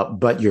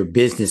 but your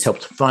business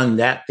helps fund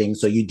that thing.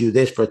 So you do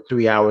this for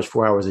 3 hours,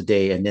 4 hours a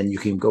day, and then you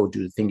can go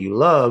do the thing you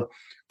love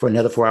for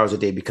another 4 hours a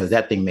day, because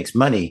that thing makes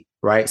money.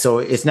 Right. So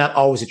it's not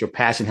always that your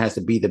passion has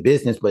to be the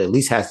business, but at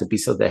least has to be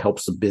something that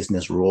helps the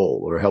business roll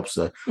or helps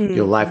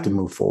your life to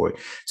move forward.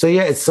 So,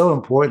 yeah, it's so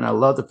important. I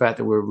love the fact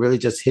that we're really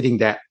just hitting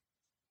that,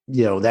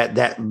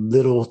 that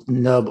little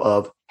nub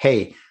of,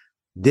 hey,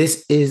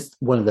 this is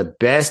one of the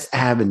best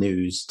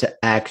avenues to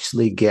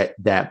actually get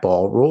that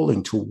ball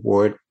rolling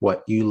toward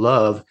what you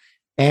love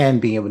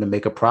and being able to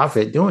make a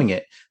profit doing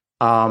it.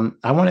 I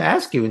want to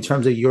ask you, in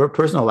terms of your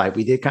personal life,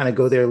 we did kind of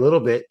go there a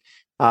little bit.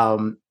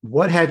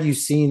 What have you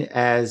seen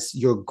as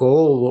your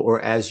goal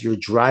or as your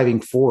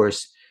driving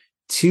force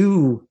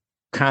to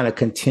kind of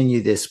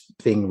continue this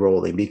thing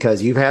rolling?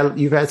 Because you've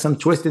had some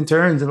twists and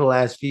turns in the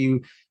last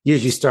few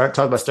years. You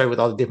starting with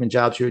all the different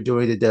jobs you're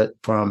doing,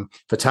 from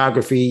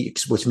photography,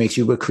 which makes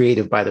you a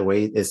creative, by the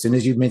way. As soon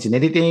as you mention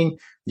anything,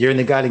 you're in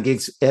the God and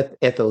Gigs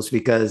ethos,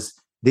 because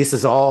this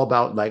is all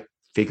about like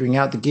figuring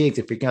out the gigs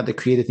and figuring out the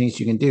creative things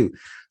you can do.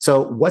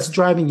 So what's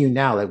driving you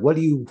now? Like, what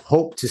do you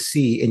hope to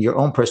see in your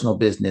own personal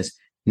business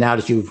now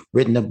that you've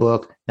written a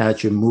book, now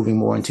that you're moving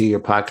more into your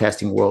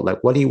podcasting world?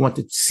 Like, what do you want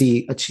to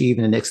see achieve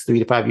in the next 3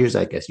 to 5 years,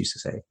 I guess you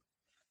should say?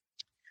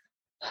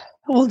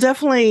 Well,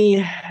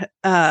 definitely,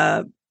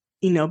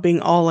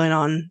 being all in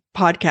on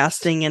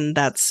podcasting in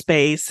that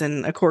space,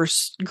 and of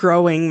course,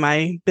 growing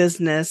my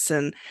business.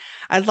 And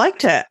I'd like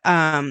to,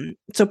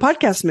 so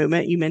Podcast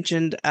Movement, you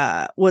mentioned,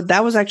 that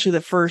was actually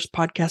the first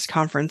podcast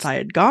conference I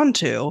had gone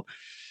to.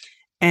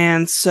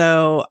 And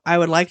so I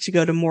would like to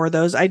go to more of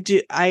those. I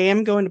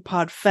am going to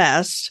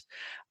PodFest.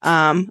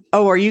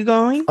 Are you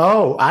going?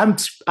 Oh,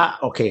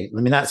 okay.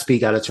 Let me not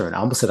speak out of turn. I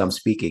almost said I'm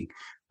speaking.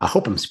 I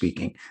hope I'm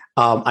speaking.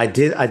 I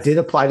did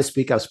apply to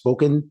speak. I've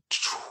spoken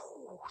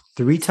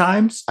 3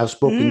 times. I've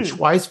spoken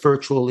twice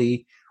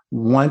virtually,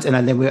 once,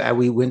 and then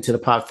we went to the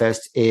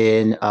PodFest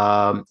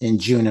in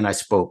June, and I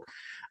spoke.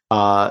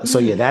 So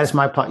yeah, that is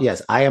my pod.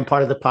 Yes, I am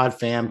part of the Pod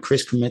Fam.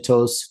 Chris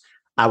Krementos.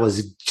 I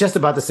was just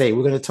about to say,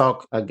 we're going to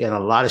talk again, a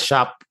lot of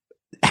shop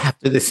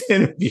after this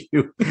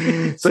interview.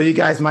 So you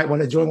guys might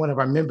want to join one of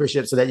our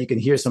memberships so that you can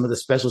hear some of the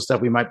special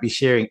stuff we might be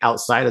sharing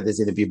outside of this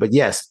interview. But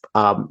yes,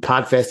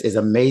 Podfest is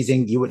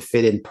amazing. You would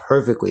fit in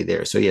perfectly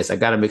there. So yes, I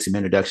got to make some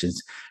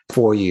introductions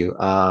for you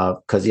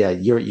because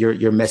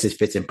your message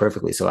fits in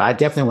perfectly. So I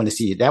definitely want to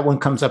see you. That one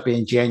comes up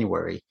in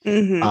January.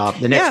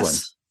 The next one.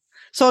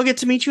 So I'll get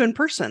to meet you in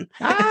person.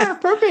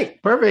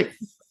 Perfect.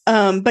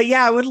 But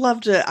yeah, I would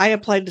love to. I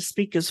applied to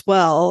speak as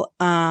well.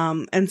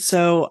 And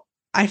so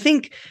I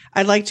think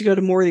I'd like to go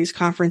to more of these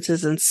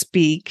conferences and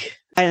speak.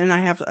 And I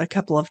have a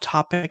couple of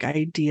topic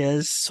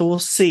ideas, so we'll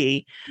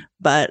see.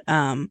 But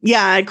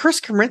yeah, Chris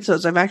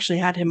Carizos, I've actually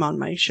had him on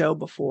my show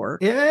before.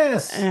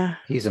 Yes.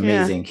 He's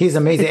amazing. Yeah. He's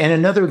amazing. And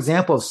another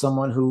example of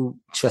someone who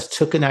just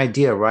took an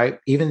idea, right?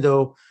 Even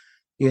though,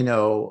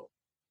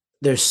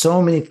 there's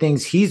so many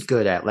things he's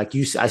good at. Like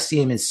I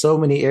see him in so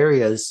many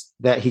areas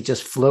that he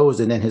just flows.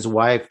 And then his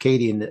wife,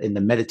 Katie, in the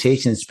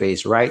meditation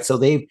space, right? So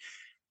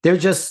they're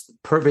just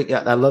perfect.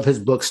 I love his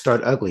book,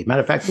 Start Ugly.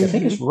 Matter of fact, I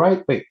think it's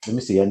right. Wait, let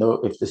me see. I know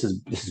if this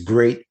is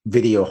great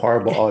video,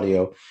 horrible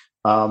audio.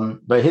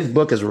 But his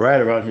book is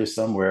right around here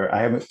somewhere.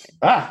 I haven't,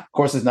 of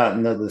course it's not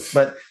in this,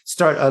 but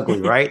Start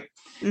Ugly, right?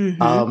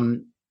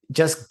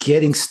 Just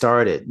getting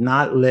started,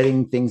 not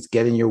letting things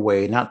get in your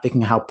way, not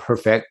thinking how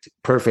perfect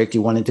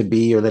you want it to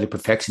be, or letting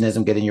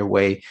perfectionism get in your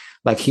way.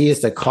 Like he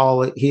is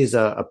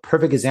a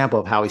perfect example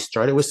of how he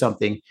started with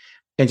something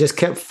and just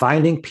kept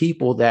finding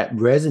people that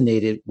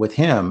resonated with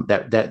him,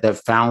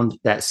 that found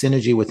that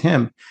synergy with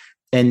him.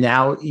 And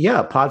now,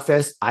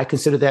 Podfest, I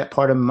consider that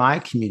part of my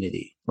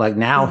community. Like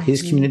now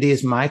his community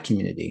is my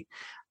community.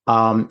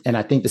 And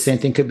I think the same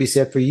thing could be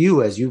said for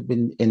you, as you've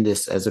been in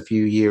this as a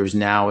few years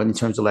now, and in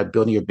terms of like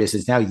building your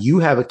business. Now you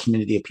have a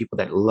community of people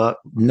that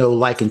know,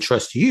 like, and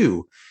trust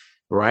you,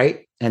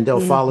 right? And they'll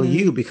follow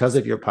you because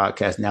of your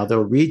podcast. Now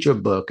they'll read your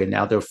book, and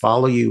now they'll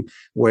follow you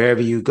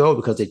wherever you go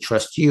because they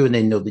trust you and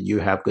they know that you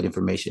have good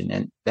information.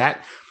 And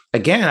that,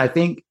 again, I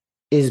think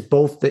is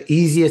both the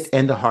easiest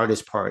and the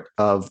hardest part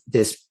of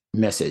this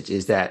message,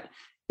 is that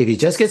if you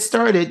just get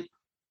started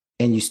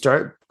and you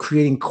start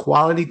creating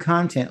quality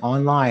content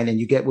online, and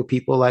you get with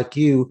people like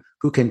you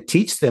who can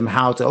teach them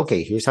how to,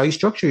 okay, here's how you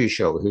structure your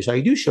show. Here's how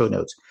you do show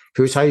notes.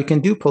 Here's how you can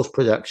do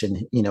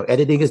post-production.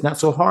 Editing is not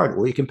so hard,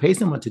 or you can pay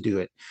someone to do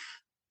it.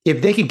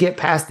 If they could get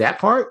past that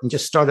part and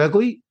just start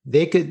ugly,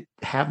 they could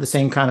have the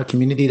same kind of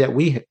community that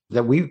we've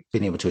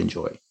been able to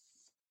enjoy.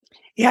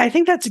 Yeah, I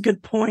think that's a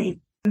good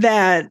point.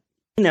 That,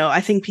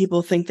 I think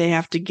people think they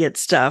have to get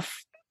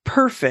stuff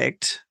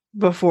perfect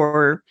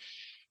before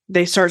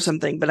they start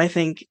something. But I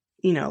think,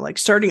 like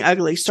starting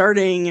ugly,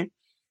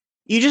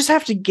 you just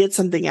have to get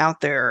something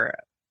out there,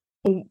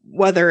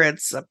 whether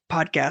it's a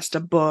podcast, a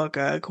book,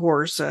 a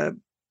course, a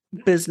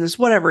business,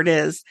 whatever it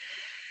is.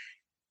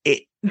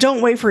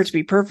 Don't wait for it to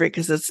be perfect,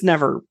 because it's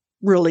never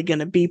really going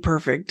to be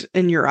perfect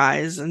in your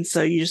eyes. And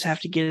so you just have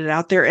to get it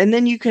out there. And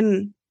then you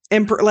can,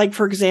 like,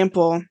 for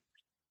example,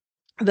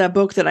 that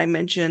book that I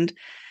mentioned,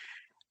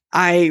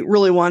 I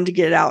really wanted to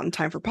get it out in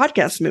time for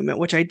Podcast Movement,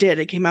 which I did.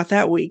 It came out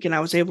that week, and I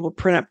was able to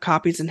print up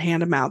copies and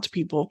hand them out to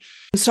people.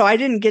 So I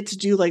didn't get to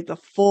do like the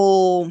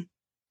full,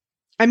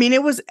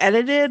 it was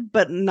edited,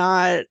 but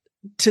not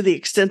to the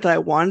extent that I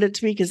wanted it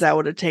to be, because that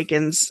would have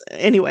taken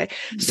anyway.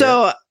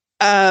 So,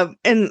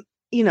 and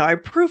I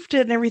proofed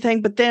it and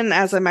everything, but then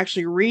as I'm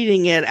actually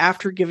reading it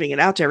after giving it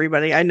out to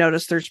everybody, I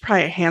noticed there's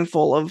probably a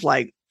handful of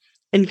like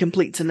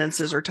incomplete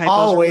sentences or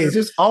typos.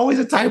 There's always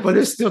a typo.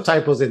 There's still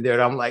typos in there.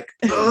 And I'm like,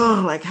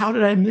 oh, like, how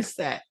did I miss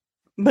that?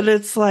 But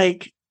it's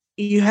like,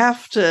 you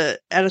have to,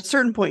 at a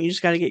certain point, you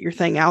just got to get your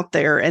thing out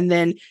there, and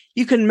then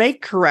you can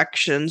make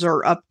corrections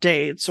or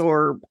updates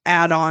or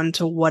add on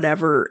to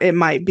whatever it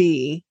might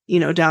be,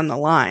 down the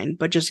line,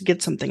 but just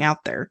get something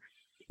out there.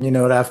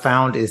 What I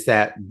found is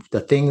that the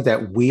thing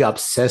that we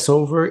obsess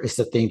over is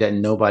the thing that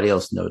nobody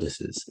else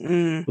notices.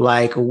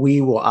 Like,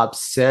 we will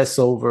obsess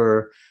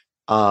over,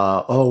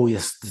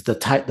 yes,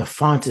 the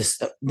font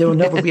is, they'll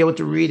never be able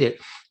to read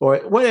it, or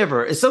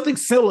whatever. It's something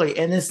silly.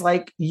 And it's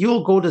like,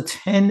 you'll go to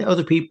 10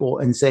 other people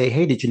and say,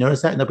 hey, did you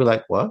notice that? And they'll be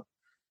like, what?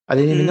 I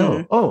didn't even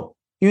know. Oh,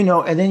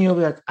 and then you'll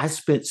be like, I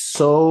spent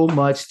so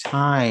much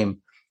time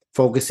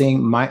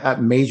focusing,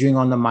 majoring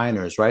on the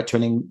minors, right?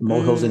 Turning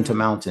molehills into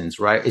mountains,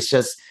 right? It's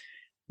just,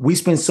 we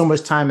spend so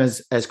much time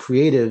as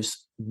creatives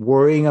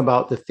worrying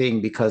about the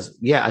thing because,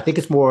 I think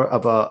it's more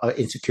of a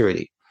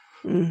insecurity.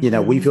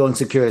 We feel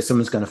insecure that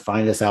someone's going to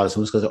find us out.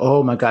 Someone's going to say,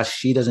 oh my gosh,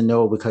 she doesn't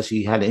know because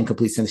she had an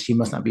incomplete sentence. She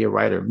must not be a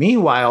writer.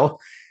 Meanwhile,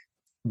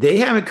 they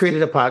haven't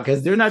created a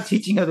podcast. They're not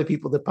teaching other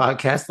people the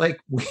podcast. Like,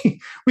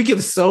 we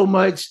give so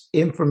much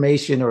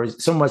information or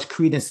so much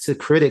credence to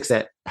critics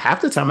that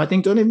half the time I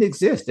think don't even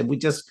exist. And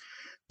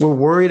we're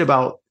worried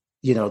about,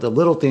 the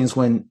little things,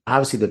 when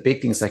obviously the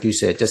big things, like you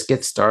said, just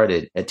get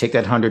started and take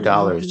that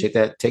 $100,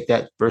 take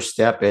that first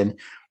step, and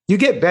you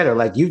get better.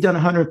 Like, you've done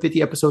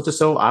 150 episodes or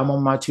so. I'm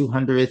on my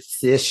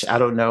 200th-ish. I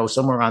don't know,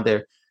 somewhere around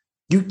there.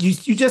 It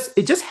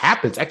just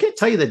happens. I can't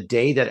tell you the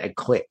day that it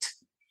clicked.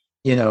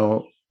 It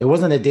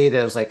wasn't a day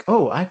that I was like,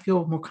 oh, I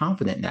feel more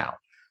confident now.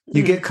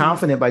 You get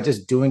confident by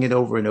just doing it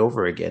over and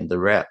over again, the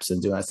reps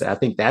and doing it. I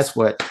think that's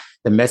what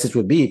the message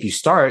would be. If you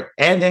start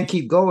and then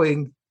keep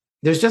going,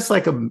 there's just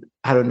like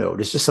I don't know,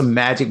 there's just some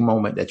magic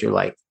moment that you're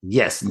like,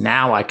 yes,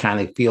 now I kind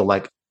of feel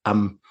like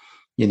I'm,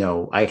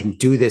 I can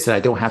do this and I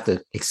don't have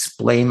to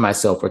explain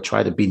myself or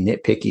try to be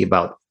nitpicky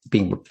about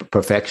being a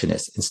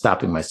perfectionist and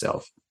stopping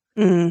myself.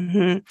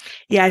 Mm-hmm.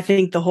 Yeah, I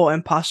think the whole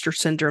imposter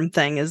syndrome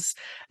thing is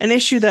an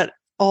issue that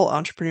all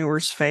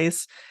entrepreneurs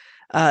face.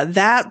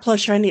 That plus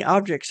shiny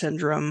object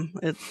syndrome,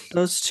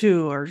 those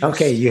two are just...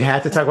 Okay, you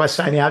have to talk about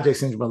shiny object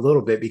syndrome a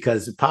little bit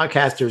because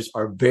podcasters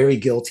are very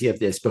guilty of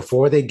this.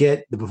 Before they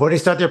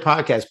start their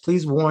podcast,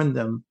 please warn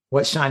them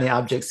what shiny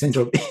object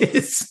syndrome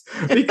is,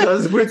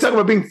 because we're talking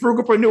about being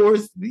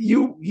frugalpreneurs.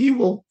 You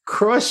will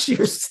crush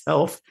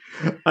yourself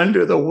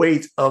under the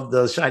weight of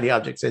the shiny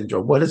object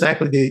syndrome. What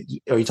exactly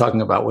are you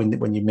talking about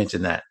when you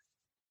mention that?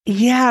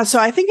 Yeah, so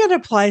I think it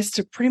applies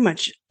to pretty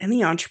much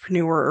any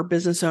entrepreneur or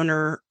business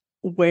owner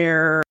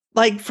where,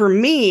 like for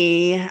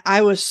me,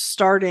 I was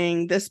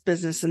starting this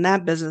business and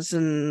that business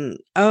and,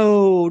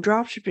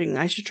 dropshipping,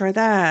 I should try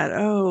that.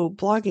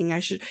 Blogging, I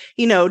should,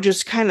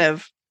 just kind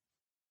of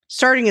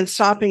starting and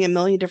stopping a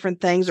million different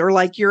things, or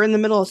like you're in the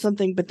middle of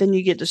something, but then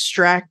you get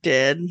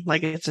distracted,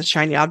 like it's a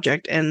shiny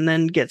object, and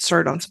then get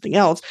started on something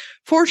else.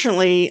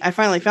 Fortunately, I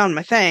finally found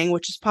my thing,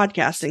 which is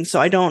podcasting.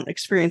 So I don't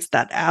experience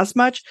that as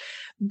much,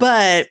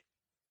 but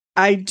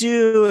I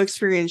do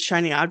experience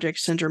shiny object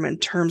syndrome in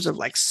terms of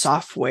like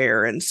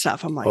software and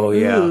stuff. I'm like,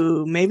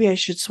 ooh, maybe I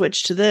should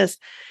switch to this.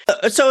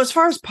 So as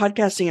far as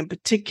podcasting in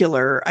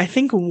particular, I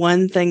think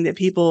one thing that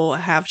people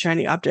have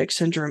shiny object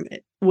syndrome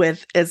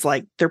with is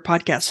like their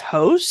podcast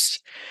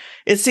host.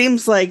 It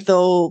seems like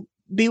they'll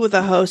be with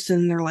a host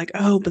and they're like,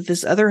 oh, but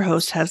this other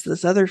host has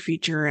this other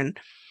feature and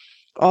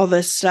all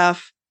this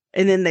stuff.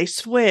 And then they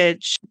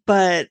switch.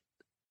 But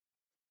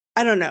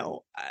I don't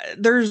know.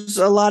 There's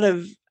a lot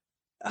of,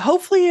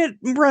 hopefully it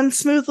runs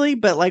smoothly,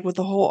 but like with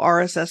the whole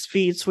RSS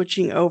feed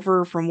switching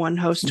over from one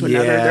host to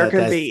another, there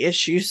could be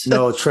issues.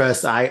 No,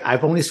 trust.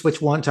 I've only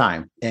switched one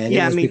time, and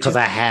it was because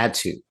I had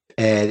to.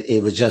 And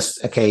it was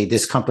just, okay,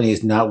 this company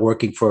is not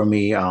working for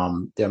me.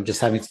 I'm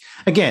just having,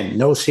 again,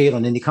 no shade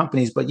on any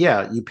companies, but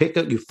yeah,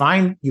 you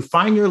find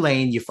your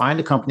lane, you find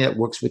a company that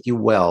works with you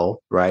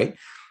well, right?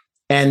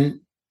 And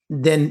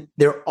then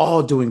they're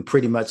all doing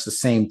pretty much the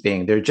same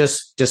thing. They're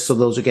just so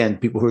those, again,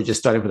 people who are just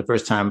starting for the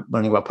first time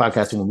learning about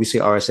podcasting, when we say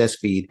RSS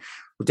feed,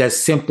 that's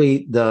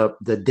simply the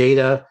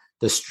data,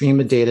 the stream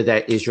of data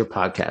that is your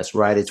podcast,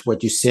 right? It's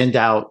what you send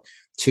out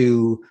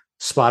to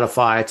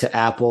Spotify, to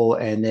Apple.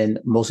 And then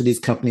most of these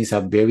companies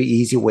have very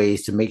easy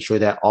ways to make sure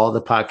that all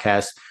the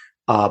podcast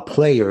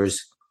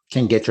players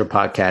can get your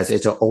podcast.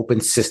 It's an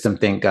open system,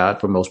 thank God,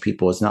 for most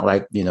people. It's not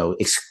like,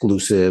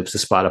 exclusives to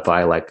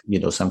Spotify, like,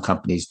 some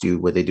companies do,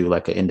 where they do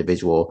like an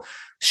individual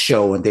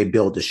show and they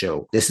build the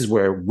show. This is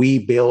where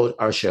we build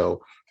our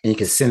show and you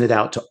can send it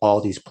out to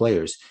all these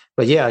players.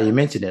 But yeah, you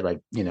mentioned it,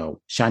 like,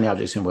 shiny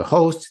objects and with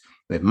hosts,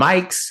 with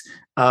mics,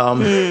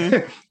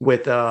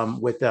 with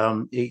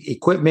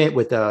equipment,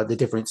 with the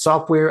different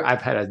software.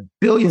 I've had 1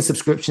 billion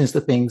subscriptions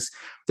to things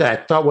that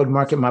I thought would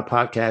market my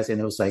podcast.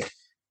 And it was like,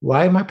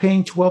 why am I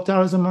paying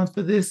 $12 a month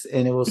for this?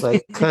 And it was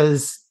like,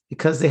 because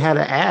they had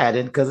an ad,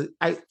 and because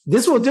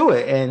this will do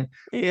it. And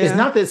it's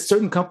not that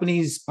certain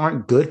companies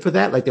aren't good for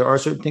that. Like there are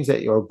certain things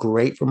that are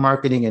great for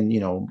marketing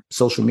and,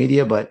 social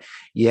media. But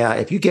yeah,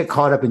 if you get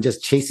caught up in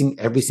just chasing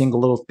every single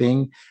little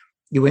thing,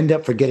 you end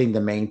up forgetting the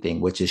main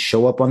thing, which is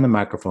show up on the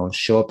microphone,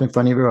 show up in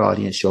front of your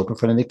audience, show up in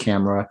front of the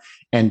camera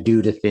and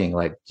do the thing.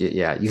 Like,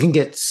 yeah, you can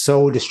get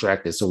so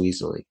distracted so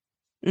easily.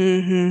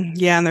 Mm-hmm.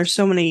 Yeah. And there's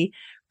so many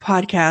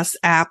podcast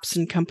apps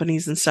and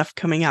companies and stuff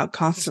coming out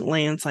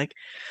constantly. And it's like,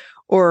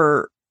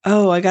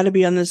 I got to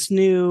be on this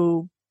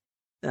new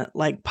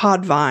like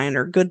Podvine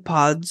or Good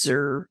Pods,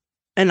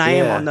 and I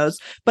am on those,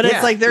 but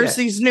it's like, there's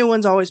these new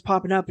ones always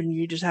popping up and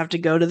you just have to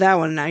go to that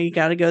one. Now you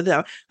got to go to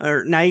that one,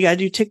 or now you got to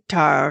do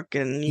TikTok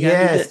and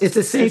it's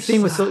the same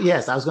thing with,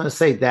 yes, I was going to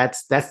say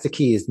that's the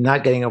key, is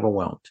not getting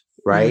overwhelmed.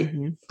 Right.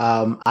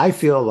 Mm-hmm. I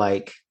feel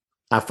like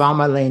I found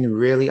my lane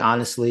really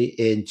honestly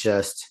in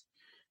just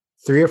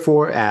 3 or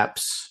 4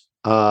 apps.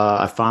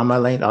 I found my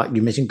lane.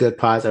 You mentioned Good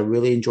Pods. I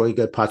really enjoy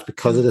Good Pods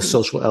because of the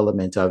social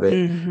element of it.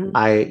 Mm-hmm.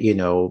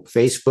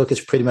 Facebook is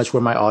pretty much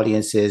where my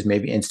audience is,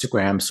 maybe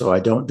Instagram. So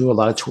I don't do a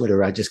lot of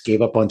Twitter. I just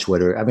gave up on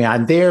Twitter. I mean,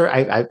 I'm there.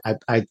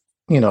 I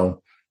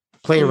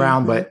play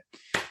around, but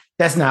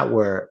that's not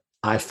where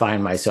I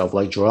find myself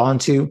like drawn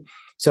to.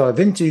 So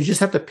eventually you just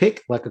have to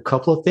pick like a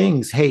couple of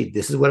things. Hey,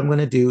 this is what I'm going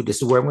to do. This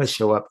is where I'm going to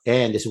show up.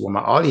 And this is where my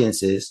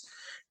audience is.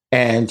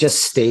 And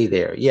just stay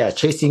there. Yeah,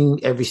 chasing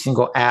every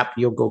single app,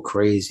 you'll go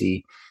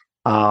crazy.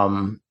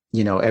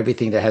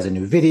 Everything that has a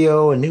new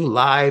video, a new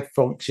live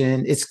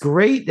function. It's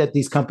great that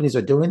these companies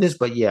are doing this,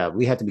 but yeah,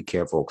 we have to be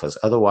careful, because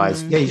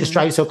otherwise, you just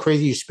drive yourself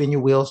crazy, you spin your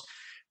wheels.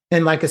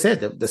 And like I said,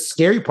 the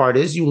scary part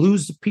is you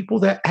lose the people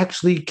that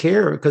actually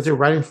care, because they're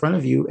right in front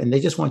of you and they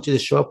just want you to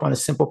show up on a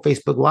simple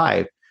Facebook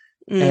Live.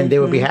 And they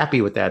would be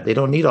happy with that. They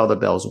don't need all the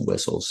bells and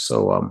whistles.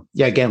 So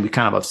again, we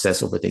kind of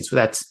obsess over things,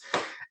 but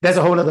That's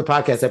a whole other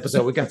podcast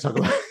episode. We got to talk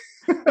about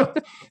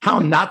how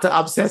not to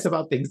obsess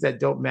about things that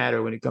don't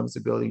matter when it comes to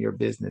building your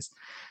business.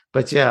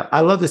 But yeah, I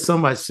love this so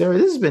much. Sarah,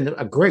 this has been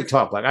a great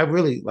talk. Like I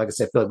really, like I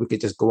said, feel like we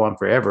could just go on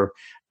forever.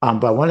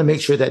 But I want to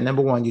make sure that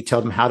number one, you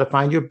tell them how to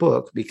find your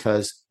book,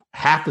 because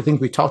half the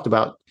things we talked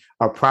about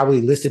are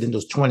probably listed in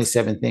those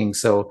 27 things.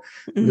 So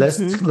let's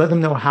let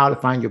them know how to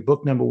find your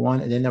book, number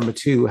one. And then number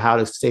two, how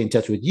to stay in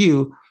touch with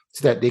you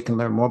so that they can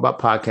learn more about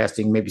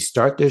podcasting, maybe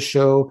start their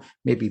show,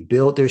 maybe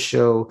build their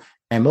show,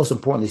 and most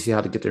importantly, see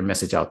how to get their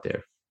message out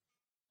there.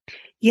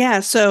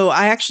 Yeah. So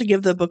I actually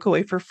give the book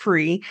away for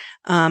free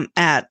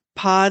at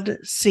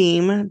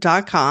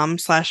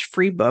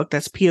podseam.com/free book.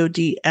 That's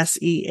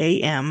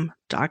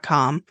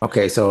PODSEAM.com.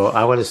 Okay. So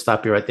I want to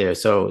stop you right there.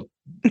 So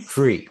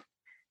free.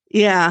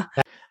 Yeah.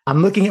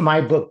 I'm looking at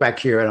my book back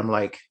here and I'm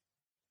like,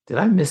 did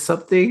I miss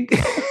something?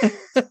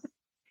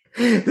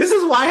 This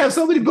is why I have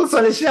so many books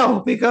on the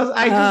shelf, because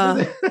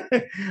I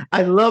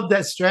love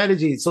that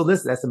strategy. So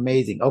that's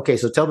amazing. Okay.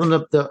 So tell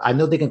them I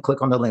know they can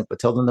click on the link, but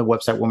tell them the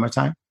website one more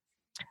time.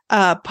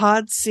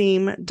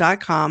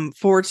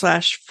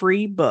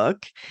 Podseam.com/free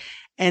book.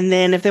 And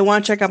then if they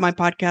want to check out my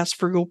podcast,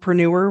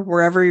 Frugalpreneur,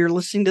 wherever you're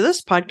listening to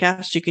this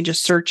podcast, you can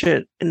just search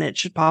it and it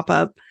should pop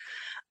up.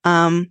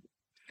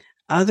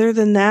 Other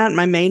than that,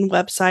 my main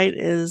website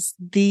is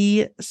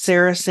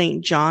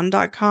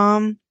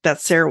thesarahstjohn.com.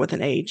 That's Sarah with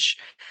an H,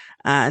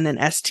 and then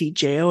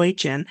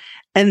STJOHN.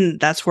 And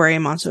that's where I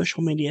am on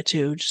social media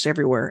too, just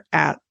everywhere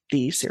at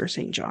the Sarah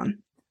St. John.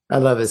 I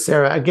love it,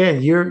 Sarah.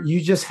 Again,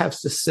 you just have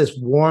this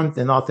warmth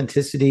and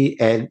authenticity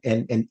and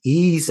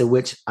ease in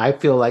which I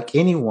feel like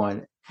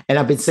anyone. And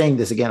I've been saying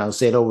this again, I'll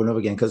say it over and over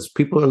again, because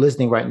people are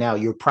listening right now.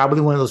 You're probably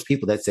one of those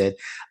people that said,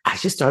 I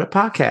should start a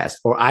podcast.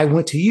 Or I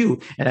went to you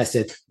and I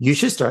said, you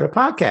should start a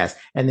podcast.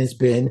 And it's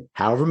been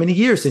however many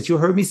years since you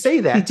heard me say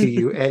that to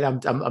you.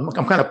 And I'm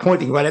kind of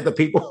pointing right at the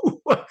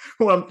people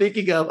who I'm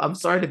thinking of. I'm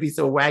sorry to be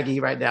so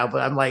waggy right now,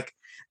 but I'm like,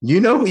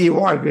 you know who you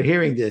are if you're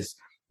hearing this.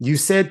 You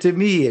said to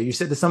me, or you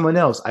said to someone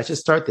else, I should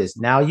start this.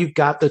 Now you've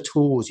got the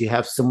tools. You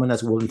have someone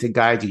that's willing to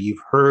guide you.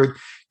 You've heard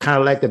kind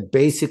of like the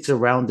basics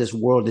around this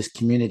world, this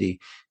community.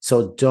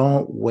 So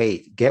don't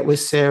wait. Get with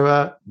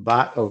Sarah,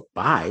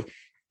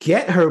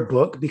 get her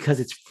book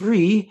because it's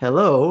free.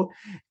 Hello.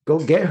 Go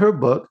get her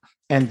book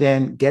and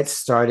then get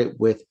started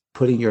with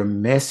putting your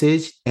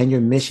message and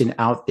your mission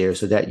out there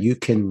so that you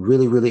can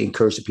really, really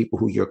encourage the people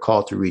who you're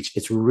called to reach.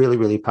 It's really,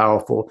 really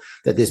powerful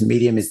that this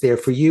medium is there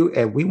for you.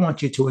 And we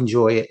want you to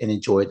enjoy it and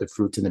enjoy the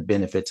fruits and the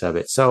benefits of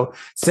it. So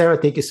Sarah,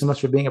 thank you so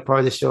much for being a part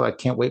of the show. I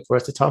can't wait for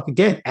us to talk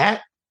again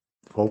at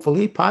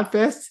hopefully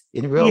PodFest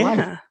in real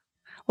life.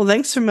 Well,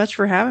 thanks so much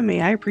for having me.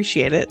 I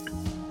appreciate it.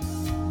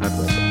 My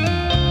pleasure.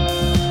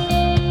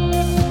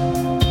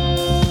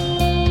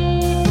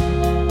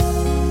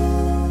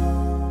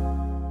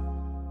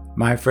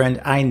 My friend,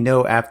 I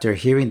know after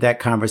hearing that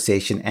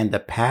conversation and the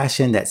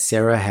passion that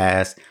Sarah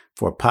has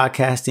for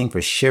podcasting,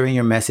 for sharing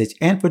your message,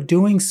 and for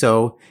doing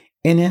so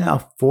in an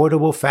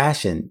affordable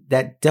fashion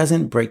that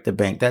doesn't break the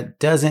bank, that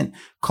doesn't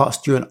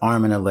cost you an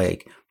arm and a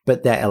leg,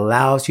 but that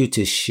allows you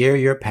to share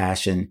your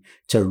passion,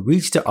 to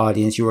reach the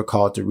audience you were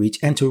called to reach,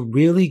 and to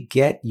really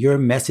get your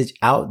message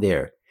out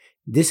there.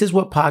 This is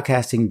what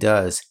podcasting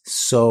does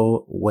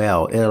so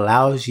well. It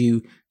allows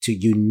you to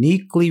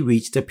uniquely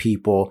reach the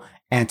people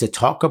and to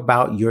talk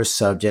about your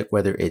subject,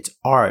 whether it's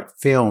art,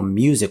 film,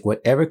 music,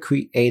 whatever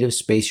creative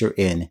space you're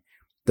in,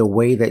 the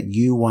way that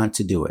you want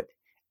to do it.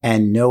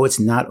 And no, it's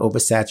not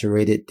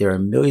oversaturated. There are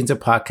millions of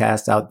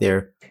podcasts out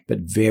there, but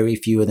very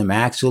few of them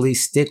actually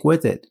stick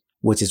with it,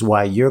 which is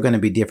why you're going to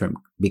be different,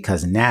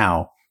 because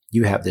now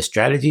you have the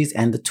strategies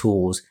and the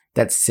tools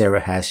that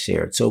Sarah has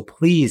shared. So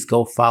please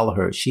go follow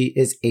her. She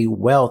is a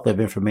wealth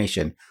of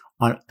information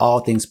on all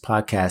things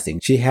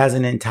podcasting. She has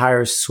an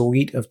entire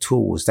suite of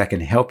tools that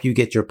can help you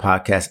get your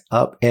podcast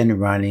up and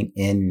running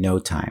in no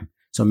time.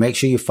 So make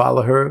sure you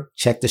follow her.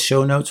 Check the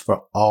show notes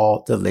for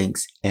all the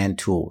links and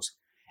tools.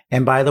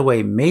 And by the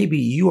way, maybe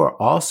you are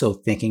also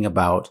thinking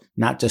about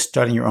not just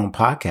starting your own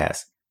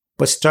podcast,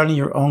 but starting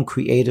your own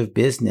creative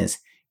business,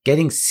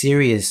 getting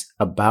serious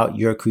about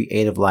your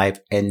creative life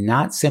and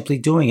not simply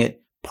doing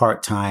it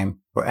part-time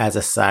or as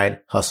a side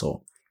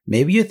hustle.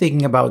 Maybe you're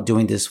thinking about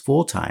doing this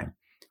full-time.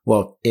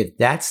 Well, if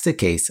that's the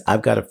case,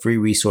 I've got a free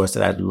resource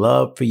that I'd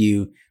love for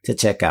you to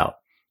check out.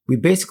 We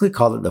basically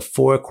call it the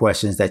 4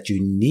 questions that you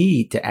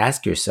need to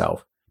ask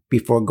yourself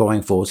before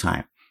going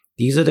full-time.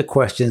 These are the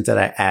questions that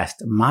I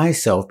asked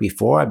myself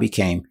before I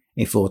became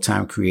a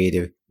full-time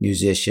creative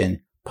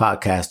musician,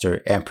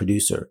 podcaster, and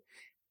producer.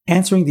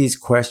 Answering these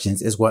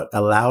questions is what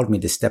allowed me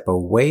to step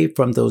away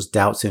from those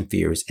doubts and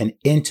fears and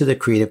into the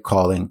creative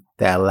calling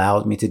that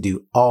allowed me to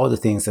do all the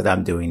things that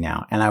I'm doing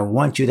now. And I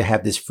want you to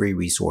have this free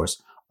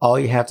resource. All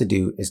you have to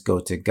do is go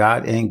to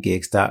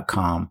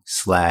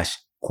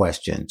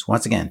godandgigs.com/questions.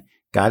 Once again,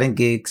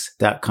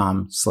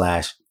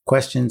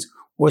 godandgigs.com/questions,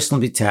 or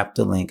simply tap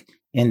the link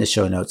in the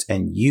show notes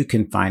and you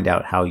can find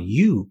out how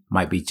you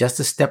might be just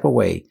a step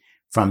away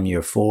from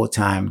your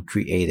full-time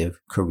creative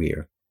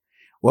career.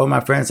 Well,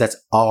 my friends, that's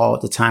all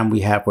the time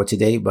we have for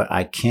today, but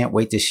I can't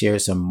wait to share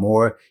some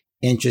more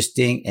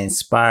interesting,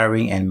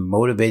 inspiring, and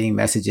motivating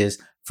messages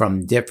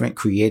from different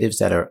creatives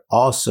that are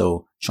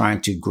also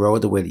trying to grow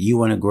the way that you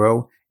want to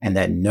grow and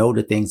that know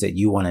the things that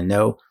you want to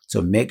know.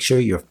 So make sure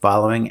you're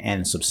following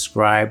and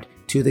subscribed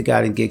to the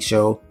God and Gig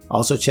Show.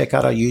 Also check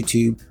out our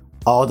YouTube.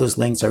 All those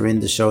links are in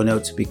the show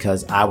notes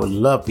because I would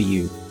love for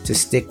you to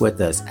stick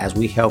with us as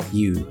we help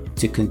you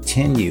to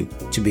continue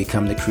to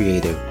become the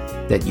creative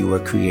that you were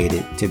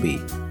created to be.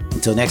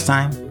 Until next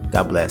time,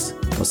 God bless.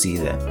 We'll see you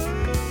then.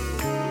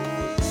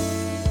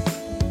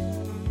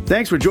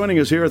 Thanks for joining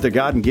us here at the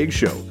God and Gig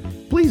Show.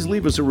 Please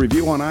leave us a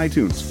review on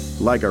iTunes,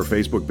 like our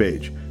Facebook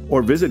page,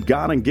 or visit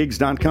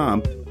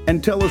godandgigs.com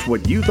and tell us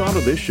what you thought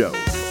of this show.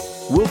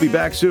 We'll be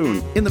back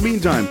soon. In the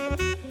meantime,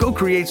 go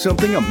create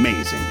something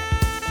amazing.